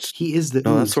 Oh, which? He is the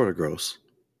No, that's ooze. sort of gross.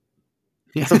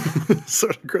 Yeah.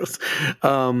 Sort of gross.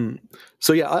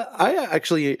 So yeah, I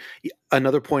actually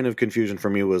another point of confusion for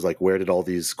me was like, where did all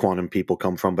these quantum people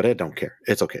come from? But I don't care.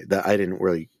 It's okay. That I didn't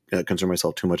really concern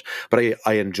myself too much. But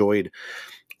I enjoyed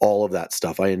all of that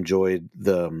stuff. I enjoyed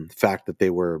the fact that they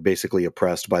were basically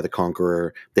oppressed by the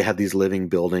conqueror. They had these living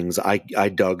buildings. I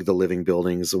dug the living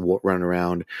buildings, run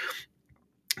around.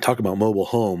 Talk about mobile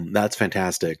home. That's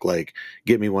fantastic. Like,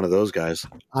 get me one of those guys.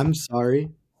 I'm sorry.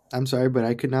 I'm sorry, but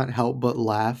I could not help but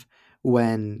laugh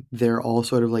when they're all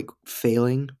sort of like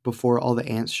failing before all the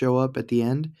ants show up at the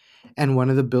end. And one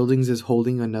of the buildings is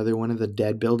holding another one of the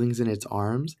dead buildings in its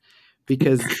arms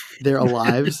because they're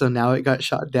alive. So now it got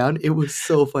shot down. It was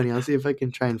so funny. I'll see if I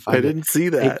can try and I find it. didn't see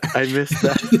It, that. I missed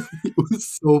that. it was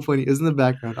so funny. It was in the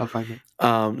background. I'll find it.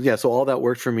 Yeah, so all that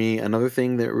worked for me. Another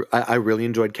thing that I really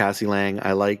enjoyed Cassie Lang.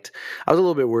 I liked. I was a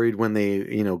little bit worried when they,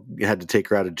 had to take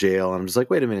her out of jail. I'm just like,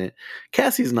 wait a minute,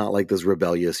 Cassie's not like this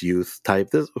rebellious youth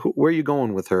type. Where are you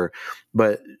going with her?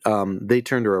 But they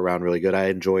turned her around really good. I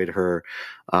enjoyed her.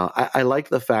 I like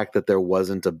the fact that there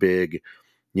wasn't a big,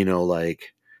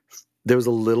 like there was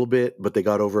a little bit, but they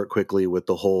got over it quickly with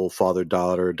the whole father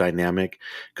daughter dynamic.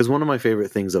 Because one of my favorite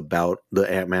things about the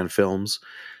Ant-Man films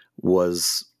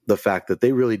was the fact that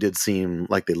they really did seem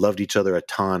like they loved each other a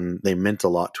ton. They meant a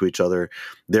lot to each other.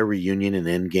 Their reunion in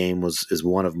Endgame is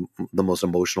one of the most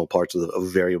emotional parts of a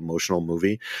very emotional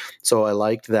movie. So I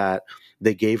liked that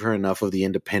they gave her enough of the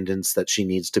independence that she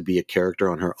needs to be a character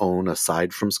on her own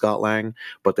aside from Scott Lang,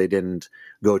 but they didn't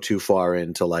go too far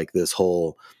into like this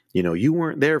whole you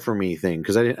weren't there for me thing,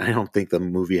 because I don't think the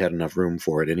movie had enough room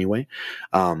for it anyway.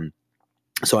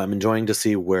 So I'm enjoying to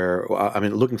see where I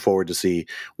mean, looking forward to see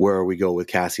where we go with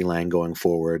Cassie Lang going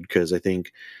forward, because I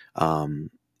think um,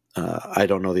 I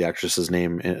don't know the actress's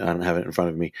name. I don't have it in front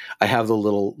of me. I have the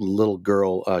little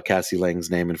girl Cassie Lang's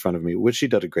name in front of me, which she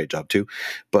did a great job too.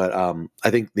 But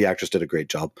I think the actress did a great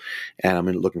job, and I'm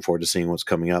looking forward to seeing what's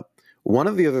coming up. One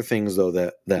of the other things, though,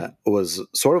 that was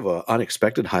sort of an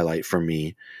unexpected highlight for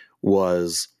me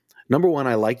was, number one,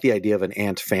 I like the idea of an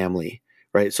ant family,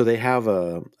 right? So they have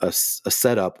a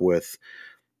setup with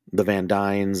the Van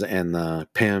Dynes and the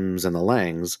Pims and the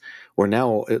Langs, where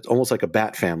now it's almost like a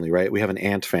bat family, right? We have an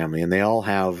ant family, and they all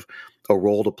have a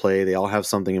role to play. They all have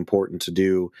something important to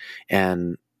do,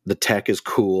 and the tech is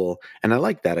cool. And I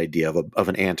like that idea of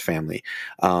an ant family.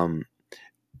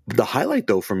 The highlight,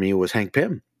 though, for me was Hank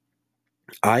Pym.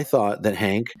 I thought that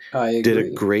Hank I did a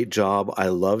agree. great job. I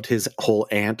loved his whole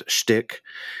ant shtick.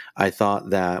 I thought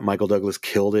that Michael Douglas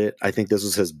killed it. I think this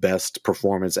was his best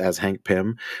performance as Hank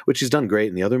Pym, which he's done great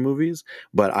in the other movies.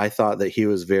 But I thought that he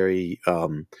was very.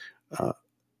 Uh,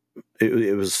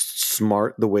 it was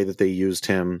smart the way that they used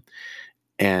him,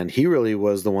 and he really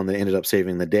was the one that ended up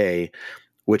saving the day.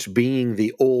 Which, being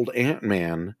the old Ant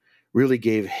Man, really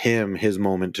gave him his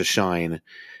moment to shine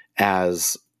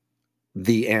as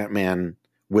the Ant Man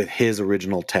with his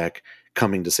original tech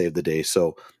coming to save the day.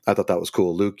 So I thought that was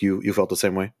cool. Luke, you felt the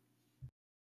same way?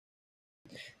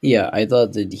 Yeah, I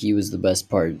thought that he was the best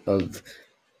part of.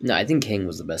 No, I think King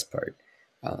was the best part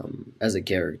as a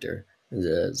character.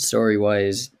 The story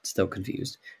wise, still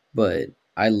confused, but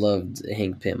I loved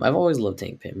Hank Pym. I've always loved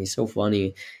Hank Pym. He's so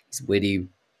funny. He's witty.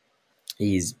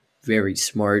 He's very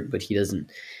smart, but he doesn't.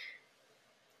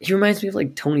 He reminds me of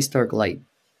like Tony Stark light,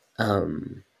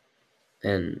 um,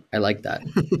 and I like that.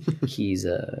 He's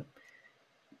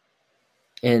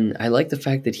and I like the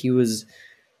fact that he was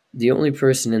the only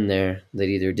person in there that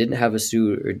either didn't have a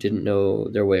suit or didn't know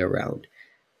their way around,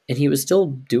 and he was still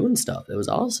doing stuff. It was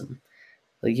awesome.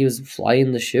 Like he was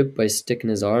flying the ship by sticking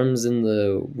his arms in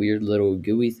the weird little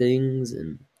gooey things,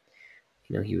 and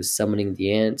he was summoning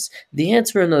the ants. The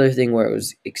ants were another thing where it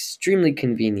was extremely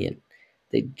convenient.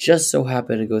 They just so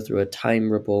happened to go through a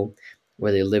time ripple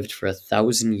where they lived for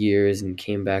 1,000 years and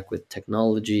came back with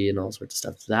technology and all sorts of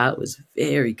stuff. That was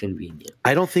very convenient.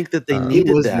 I don't think that they It needed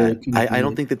Um, was very that. I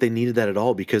don't convenient. think that they needed that at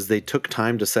all, because they took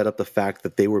time to set up the fact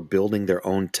that they were building their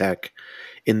own tech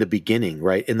in the beginning,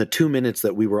 right? In the 2 minutes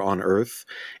that we were on Earth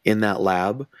in that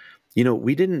lab,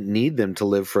 we didn't need them to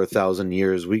live for 1,000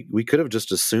 years. We could have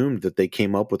just assumed that they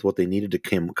came up with what they needed to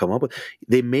come up with.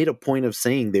 They made a point of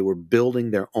saying they were building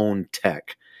their own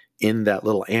tech in that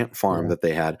little ant farm Yeah. that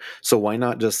they had. So why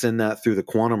not just send that through the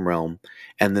quantum realm,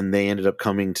 and then they ended up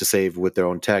coming to save with their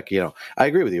own tech? I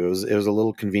agree with you. It was a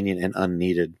little convenient and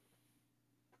unneeded.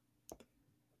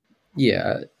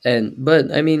 yeah,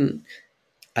 but I mean,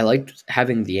 I liked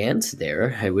having the ants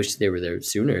there. I wish they were there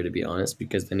sooner, to be honest,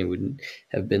 because then it wouldn't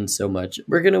have been so much.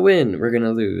 We're gonna win. We're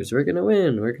gonna lose. We're gonna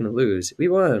win. We're gonna lose. We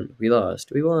won. We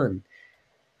lost. We won.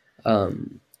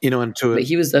 Um, And to but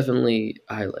he was definitely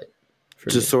a highlight for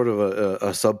just me. sort of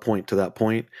a sub point to that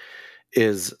point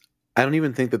is, I don't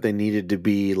even think that they needed to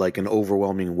be like an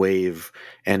overwhelming wave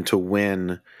and to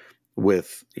win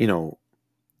with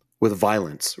with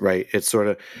violence, right? It's sort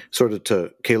of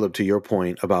to Caleb, to your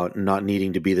point about not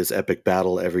needing to be this epic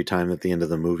battle every time at the end of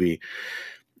the movie.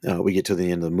 We get to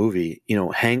the end of the movie.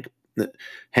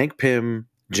 Hank Pym,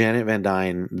 Janet Van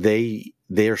Dyne,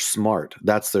 they're smart.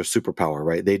 That's their superpower,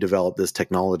 right? They developed this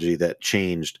technology that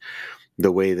changed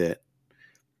the way that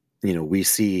we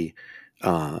see,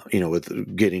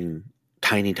 with getting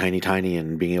tiny, tiny, tiny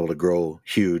and being able to grow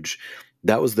huge.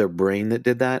 That was their brain that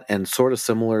did that. And sort of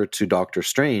similar to Doctor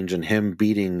Strange and him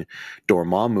beating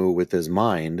Dormammu with his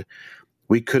mind,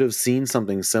 we could have seen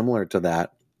something similar to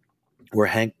that, where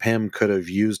Hank Pym could have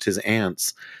used his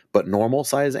ants, but normal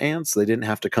size ants. They didn't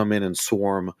have to come in and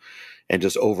swarm and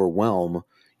just overwhelm.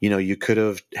 You could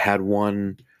have had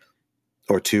one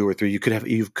or two or three. You could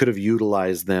have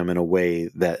utilized them in a way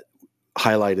that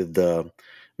highlighted the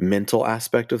mental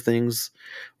aspect of things,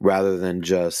 rather than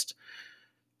just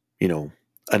you know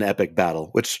an epic battle.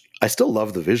 Which I still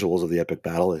love the visuals of the epic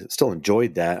battle. I still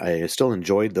enjoyed that. I still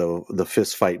enjoyed the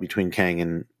fist fight between Kang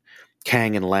and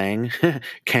Lang,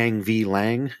 Kang v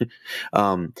Lang.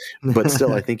 um, but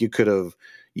still, I think you could have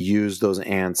used those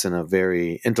ants in a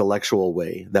very intellectual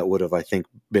way that would have, I think,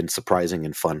 been surprising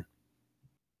and fun.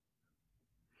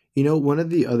 One of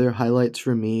the other highlights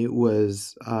for me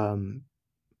was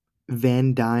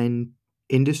Van Dyne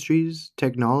Industries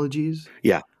Technologies,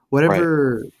 Yeah, right.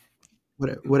 whatever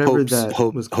whatever Hope's that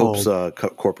Hope was Hope's called.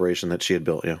 corporation that she had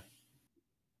built. Yeah.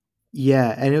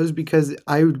 Yeah, and it was because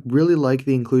I really like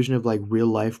the inclusion of like real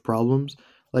life problems.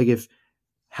 Like if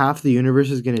half the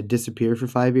universe is going to disappear for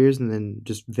 5 years and then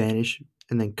just vanish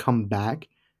and then come back,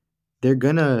 they're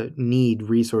going to need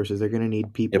resources. They're going to need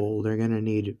Yep, people. They're going to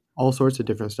need all sorts of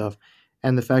different stuff.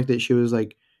 And the fact that she was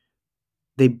like,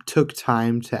 they took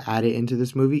time to add it into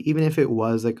this movie, even if it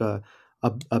was like a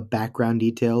background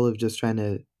detail of just trying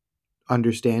to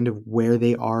understand of where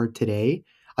they are today.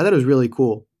 I thought it was really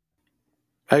cool.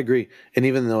 I agree. And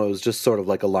even though it was just sort of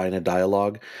like a line of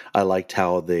dialogue, I liked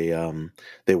how they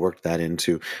worked that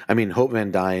into. I mean, Hope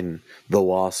Van Dyne, the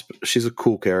Wasp, she's a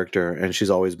cool character, and she's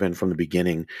always been from the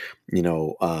beginning.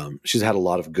 She's had a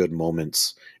lot of good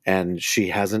moments, and she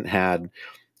hasn't had.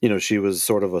 She was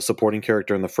sort of a supporting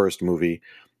character in the first movie.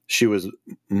 She was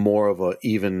more of a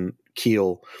even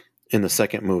keel in the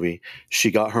second movie.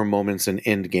 She got her moments in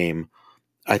Endgame.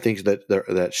 I think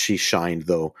that she shined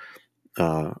though.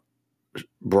 Uh,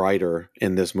 Brighter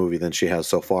in this movie than she has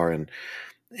so far, and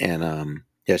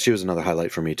yeah, she was another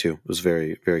highlight for me too. It was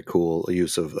very very cool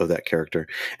use of that character,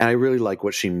 and I really like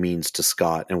what she means to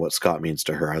Scott and what Scott means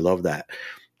to her. I love that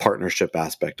partnership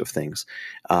aspect of things.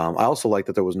 I also like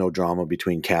that there was no drama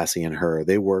between Cassie and her.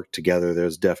 They worked together.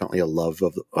 There's definitely a love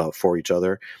for each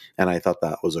other, and I thought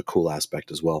that was a cool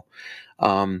aspect as well.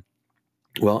 Um,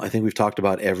 well, I think we've talked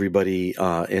about everybody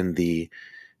in the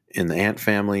Ant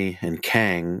family and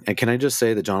Kang. And can I just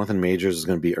say that Jonathan Majors is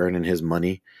going to be earning his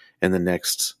money in the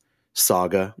next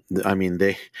saga? I mean,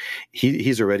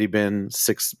 he's already been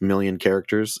 6 million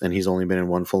characters, and he's only been in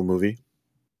one full movie.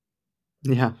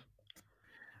 Yeah.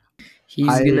 He's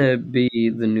I gonna be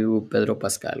the new Pedro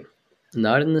Pascal.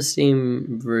 Not in the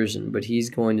same version, but he's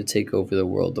going to take over the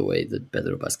world the way that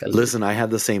Pedro Pascal did. Listen, I had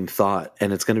the same thought,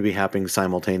 and it's going to be happening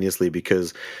simultaneously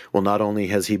because, well, not only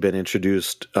has he been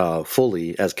introduced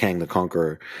fully as Kang the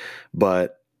Conqueror,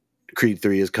 but Creed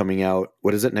 3 is coming out.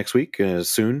 What is it, next week?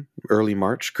 Soon, early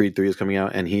March. Creed 3 is coming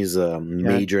out, and he's a yeah,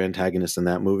 major antagonist in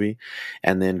that movie.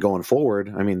 And then going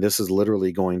forward, I mean, this is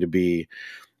literally going to be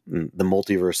the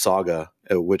multiverse saga,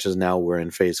 which is now we're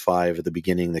in phase 5 at the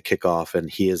beginning, the kickoff, and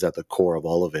he is at the core of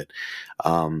all of it.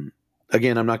 Um,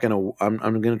 Again, I'm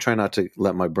gonna try not to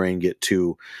let my brain get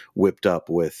too whipped up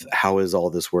with how is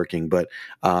all this working, but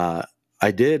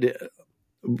I did,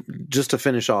 just to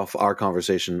finish off our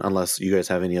conversation, unless you guys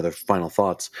have any other final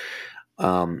thoughts.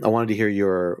 I wanted to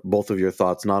hear both of your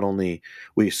thoughts. Not only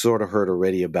we sort of heard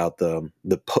already about the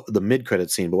mid credit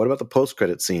scene, but what about the post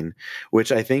credit scene,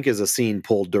 which I think is a scene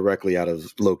pulled directly out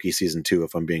of Loki season 2,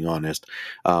 if I'm being honest.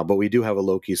 But we do have a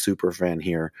Loki super fan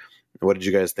here. What did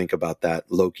you guys think about that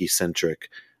Loki centric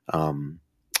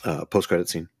post credit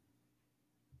scene?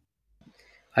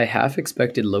 I half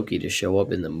expected Loki to show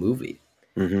up in the movie.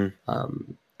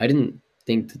 Mm-hmm. I didn't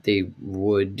think that they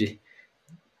would,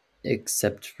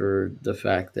 except for the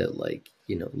fact that, like,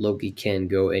 Loki can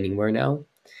go anywhere now.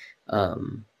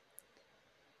 Um,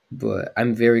 but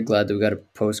I'm very glad that we got a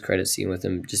post credit scene with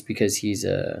him, just because he's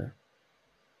a.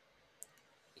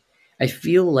 I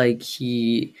feel like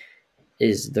he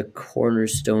is the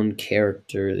cornerstone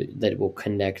character that will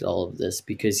connect all of this,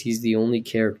 because he's the only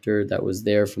character that was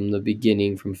there from the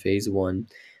beginning, from phase 1,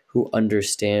 who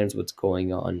understands what's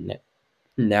going on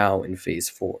now in phase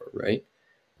 4, right?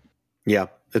 Yeah,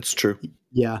 it's true.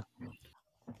 yeah.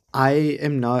 I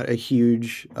am not a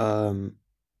huge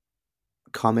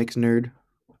comics nerd.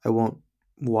 I won't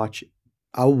watch.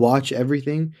 I'll watch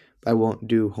everything, but I won't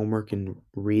do homework and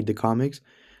read the comics.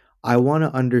 I want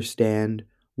to understand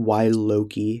why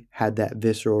Loki had that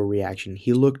visceral reaction.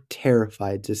 He looked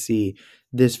terrified to see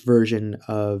this version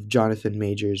of Jonathan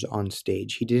Majors on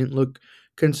stage. He didn't look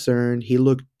concerned. He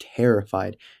looked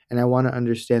terrified, and I want to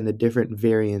understand the different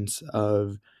variants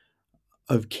of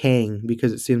Kang,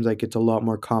 because it seems like it's a lot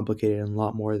more complicated and a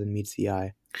lot more than meets the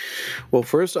eye. Well,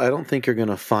 first, I don't think you're going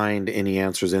to find any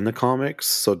answers in the comics,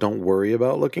 so don't worry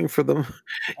about looking for them.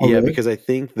 Oh, Yeah, really? because I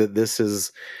think that this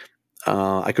is.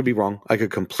 I could be wrong. I could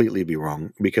completely be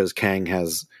wrong because Kang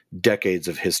has decades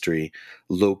of history,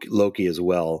 Loki as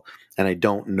well, and I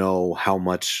don't know how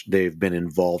much they've been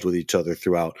involved with each other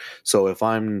throughout. So if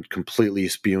I'm completely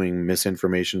spewing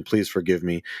misinformation, please forgive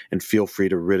me and feel free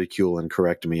to ridicule and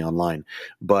correct me online.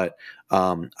 But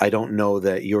I don't know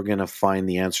that you're going to find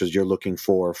the answers you're looking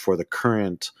for the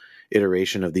current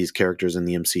iteration of these characters in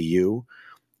the MCU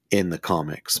in the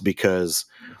comics because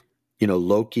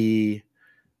Loki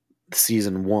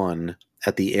season 1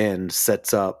 at the end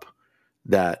sets up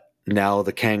that now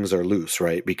the Kangs are loose,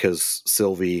 right? Because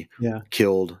Sylvie Yeah.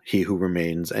 killed He Who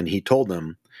Remains, and he told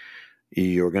them,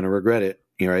 "You're going to regret it."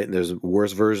 Right? There's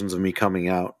worse versions of me coming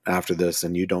out after this,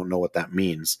 and you don't know what that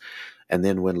means. And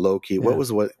then when Loki, Yeah.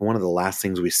 what one of the last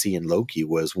things we see in Loki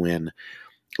was when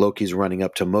Loki's running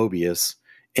up to Mobius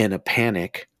in a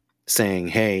panic, saying,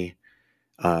 "Hey,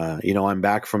 I'm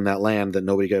back from that land that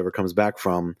nobody ever comes back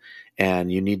from,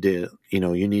 and you need to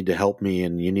help me,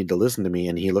 and you need to listen to me."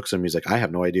 And he looks at him, he's like, "I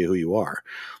have no idea who you are."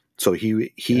 So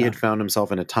he Yeah. had found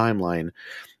himself in a timeline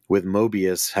with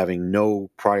Mobius having no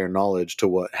prior knowledge to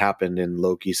what happened in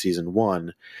Loki season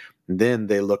 1. Then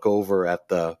they look over at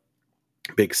the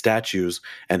big statues,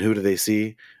 and who do they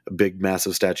see? Big,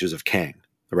 massive statues of Kang,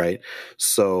 right?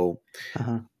 So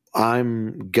Uh-huh.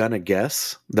 I'm gonna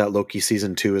guess that Loki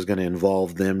season 2 is gonna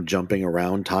involve them jumping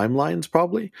around timelines,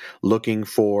 probably looking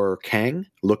for Kang,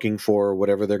 looking for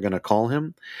whatever they're gonna call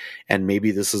him, and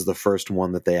maybe this is the first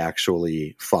one that they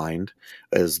actually find,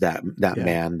 is that Yeah.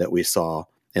 man that we saw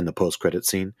in the post credit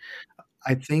scene.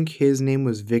 I think his name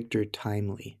was Victor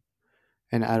Timely,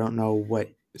 and I don't know what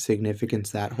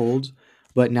significance that holds.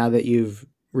 But now that you've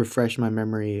refreshed my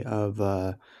memory of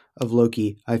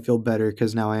Loki, I feel better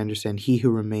because now I understand He Who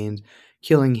Remains.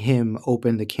 Killing him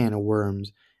opened the can of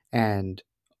worms and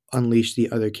unleashed the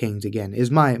other kings again.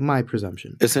 Is my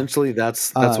presumption. So, Essentially,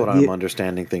 that's what I'm the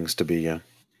understanding things to be. Yeah.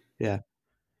 yeah,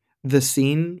 the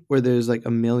scene where there's like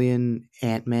a million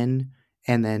Ant-Men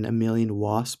and then a million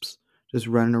Wasps just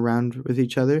running around with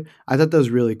each other. I thought that was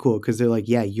really cool because they're like,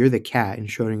 yeah, you're the cat in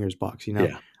Schrodinger's box, you know?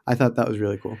 Yeah. I thought that was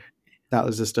really cool. That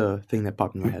was just a thing that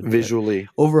popped in my head. But Visually,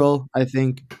 overall, I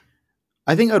think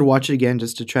I'd watch it again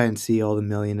just to try and see all the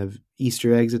million of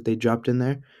Easter eggs that they dropped in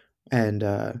there. And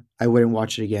I wouldn't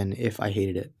watch it again if I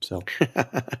hated it. So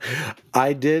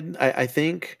I did. I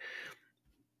think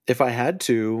if I had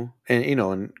to,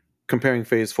 and comparing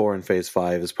Phase 4 and Phase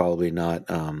 5 is probably not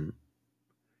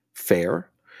fair,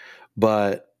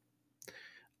 but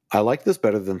I like this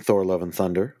better than Thor: Love and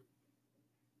Thunder.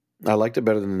 I liked it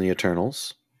better than the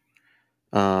Eternals.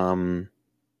 Um,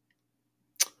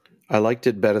 I liked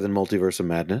it better than Multiverse of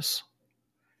Madness.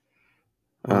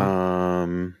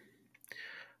 wow.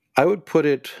 I would put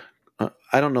it.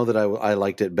 I don't know that I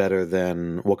liked it better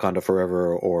than Wakanda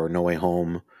Forever or No Way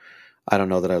Home. I don't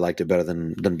know that I liked it better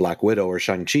than Black Widow or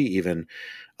Shang-Chi even.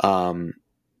 Um,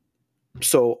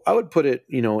 so I would put it,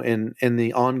 in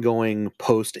the ongoing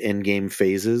post Endgame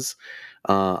phases.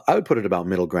 I would put it about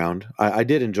middle ground. I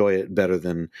did enjoy it better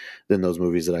than those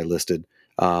movies that I listed.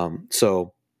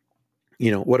 So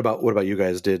what about you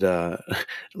guys? Did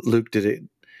Luke? Did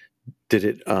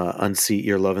it unseat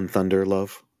your Love and Thunder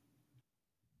love?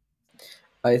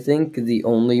 I think the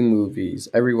only movies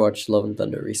I rewatched Love and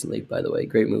Thunder recently, by the way,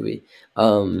 great movie.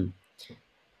 Um,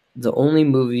 the only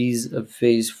movies of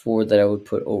Phase 4 that I would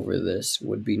put over this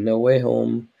would be No Way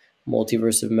Home,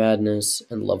 Multiverse of Madness,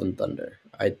 and Love and Thunder.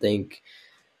 I think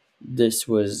this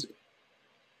was.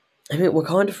 I mean,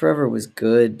 Wakanda Forever was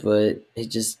good, but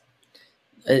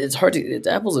it's hard to. It's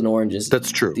apples and oranges.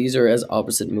 That's true. These are as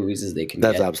opposite movies as they can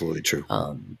That's get. absolutely true.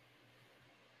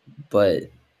 But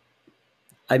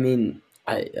I mean,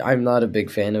 I'm not a big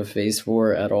fan of Phase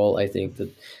 4 at all. I think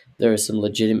that there are some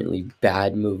legitimately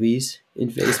bad movies in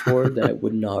Phase 4 that I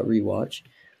would not rewatch.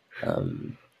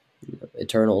 Um,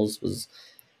 Eternals was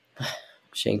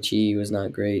Shang-Chi was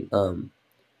not great.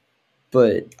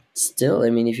 But still, I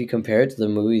mean, if you compare it to the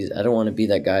movies, I don't want to be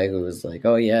that guy who was like,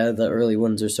 "Oh yeah, the early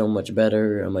ones are so much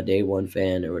better. I'm a day one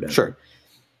fan or whatever." Sure.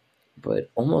 But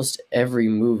almost every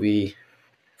movie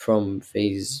from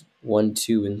Phase 1,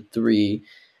 2, and 3,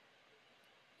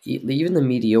 even the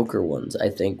mediocre ones, I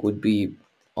think, would be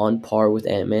on par with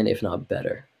Ant-Man, if not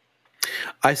better.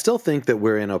 I still think that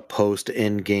we're in a post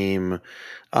Endgame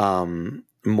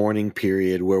mourning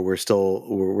period where we're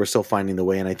still finding the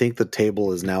way, and I think the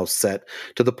table is now set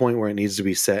to the point where it needs to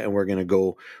be set, and we're going to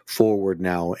go forward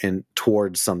now and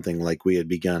towards something like we had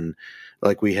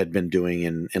been doing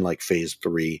in like Phase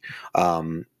 3.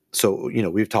 So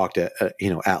we've talked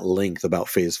at length about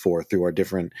Phase 4 through our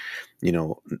different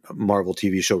Marvel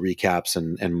TV show recaps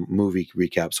and movie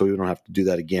recaps, so we don't have to do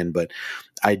that again. But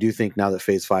I do think now that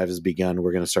Phase 5 has begun,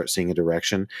 we're going to start seeing a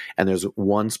direction. And there's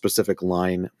one specific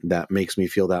line that makes me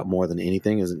feel that more than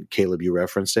anything. Isn't Caleb? You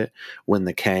referenced it when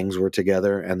the Kangs were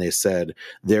together, and they said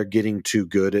they're getting too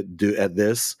good at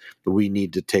this. We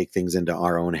need to take things into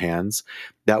our own hands.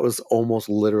 That was almost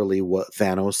literally what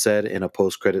Thanos said in a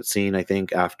post-credit scene, I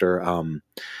think, after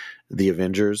the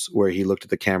Avengers, where he looked at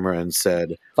the camera and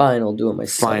said, Fine, I'll do it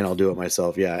 "Fine, I'll myself. do it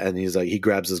myself." Yeah, and he's like, he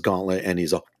grabs his gauntlet and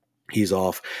he's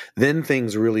off. Then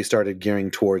things really started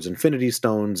gearing towards Infinity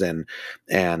Stones and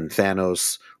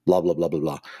Thanos. Blah blah blah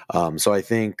blah blah. So I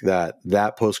think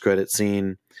that post credit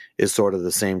scene is sort of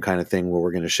the same kind of thing where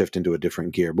we're going to shift into a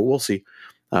different gear, but we'll see.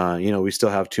 We still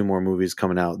have 2 more movies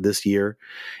coming out this year,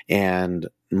 and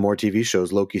more TV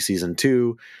shows. Loki season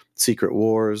 2, Secret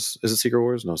Wars. Is it Secret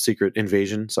Wars? No, Secret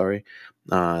Invasion. Sorry.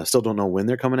 Still don't know when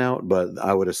they're coming out, but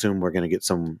I would assume we're going to get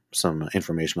some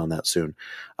information on that soon.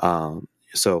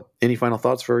 So, any final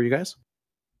thoughts for you guys?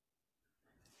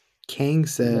 Kang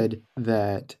said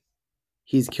that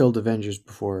he's killed Avengers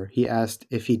before. He asked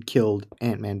if he'd killed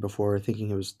Ant-Man before, thinking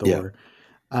it was Thor.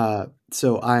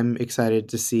 So I'm excited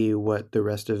to see what the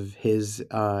rest of his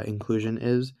inclusion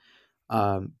is.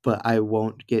 But I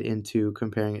won't get into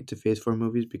comparing it to Phase 4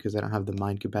 movies because I don't have the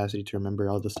mind capacity to remember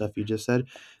all the stuff you just said.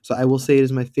 So I will say it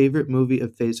is my favorite movie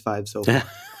of Phase 5 so far.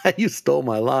 You stole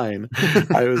my line.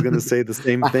 I was going to say the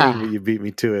same thing, but you beat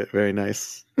me to it. Very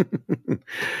nice.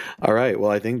 All right.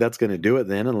 Well, I think that's going to do it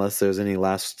then, unless there's any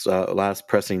last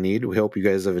pressing need. We hope you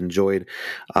guys have enjoyed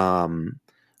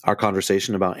our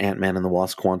conversation about Ant-Man and the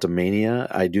Wasp: Quantumania.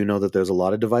 I do know that there's a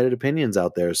lot of divided opinions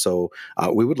out there, so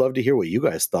we would love to hear what you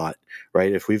guys thought,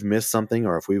 right? If we've missed something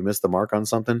or if we've missed the mark on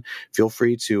something, feel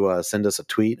free to send us a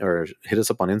tweet or hit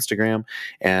us up on Instagram,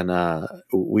 and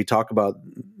we talk about,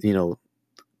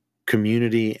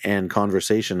 community and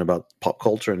conversation about pop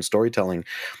culture and storytelling.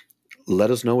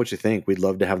 Let us know what you think. We'd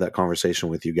love to have that conversation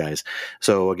with you guys.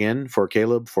 So again, for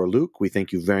Caleb, for Luke, we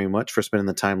thank you very much for spending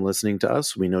the time listening to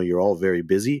us. We know you're all very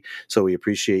busy, so we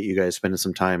appreciate you guys spending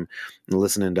some time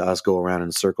listening to us go around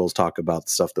in circles, talk about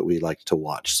stuff that we like to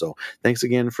watch. So thanks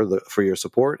again for your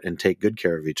support, and take good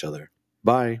care of each other.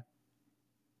 Bye.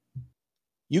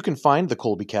 You can find the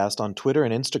Colbycast on Twitter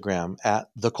and Instagram at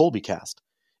the Colbycast.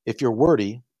 If you're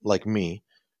wordy, like me,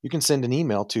 you can send an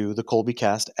email to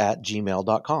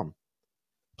thecolbycast@gmail.com.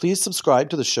 Please subscribe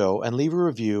to the show and leave a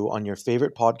review on your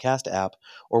favorite podcast app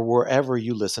or wherever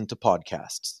you listen to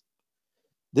podcasts.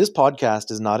 This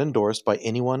podcast is not endorsed by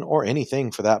anyone or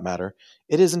anything for that matter.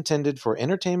 It is intended for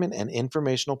entertainment and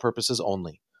informational purposes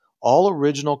only. All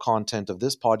original content of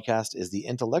this podcast is the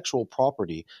intellectual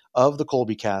property of the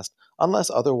Colbycast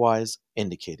unless otherwise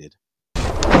indicated.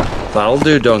 That'll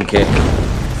do, Donkey.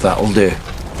 That'll do.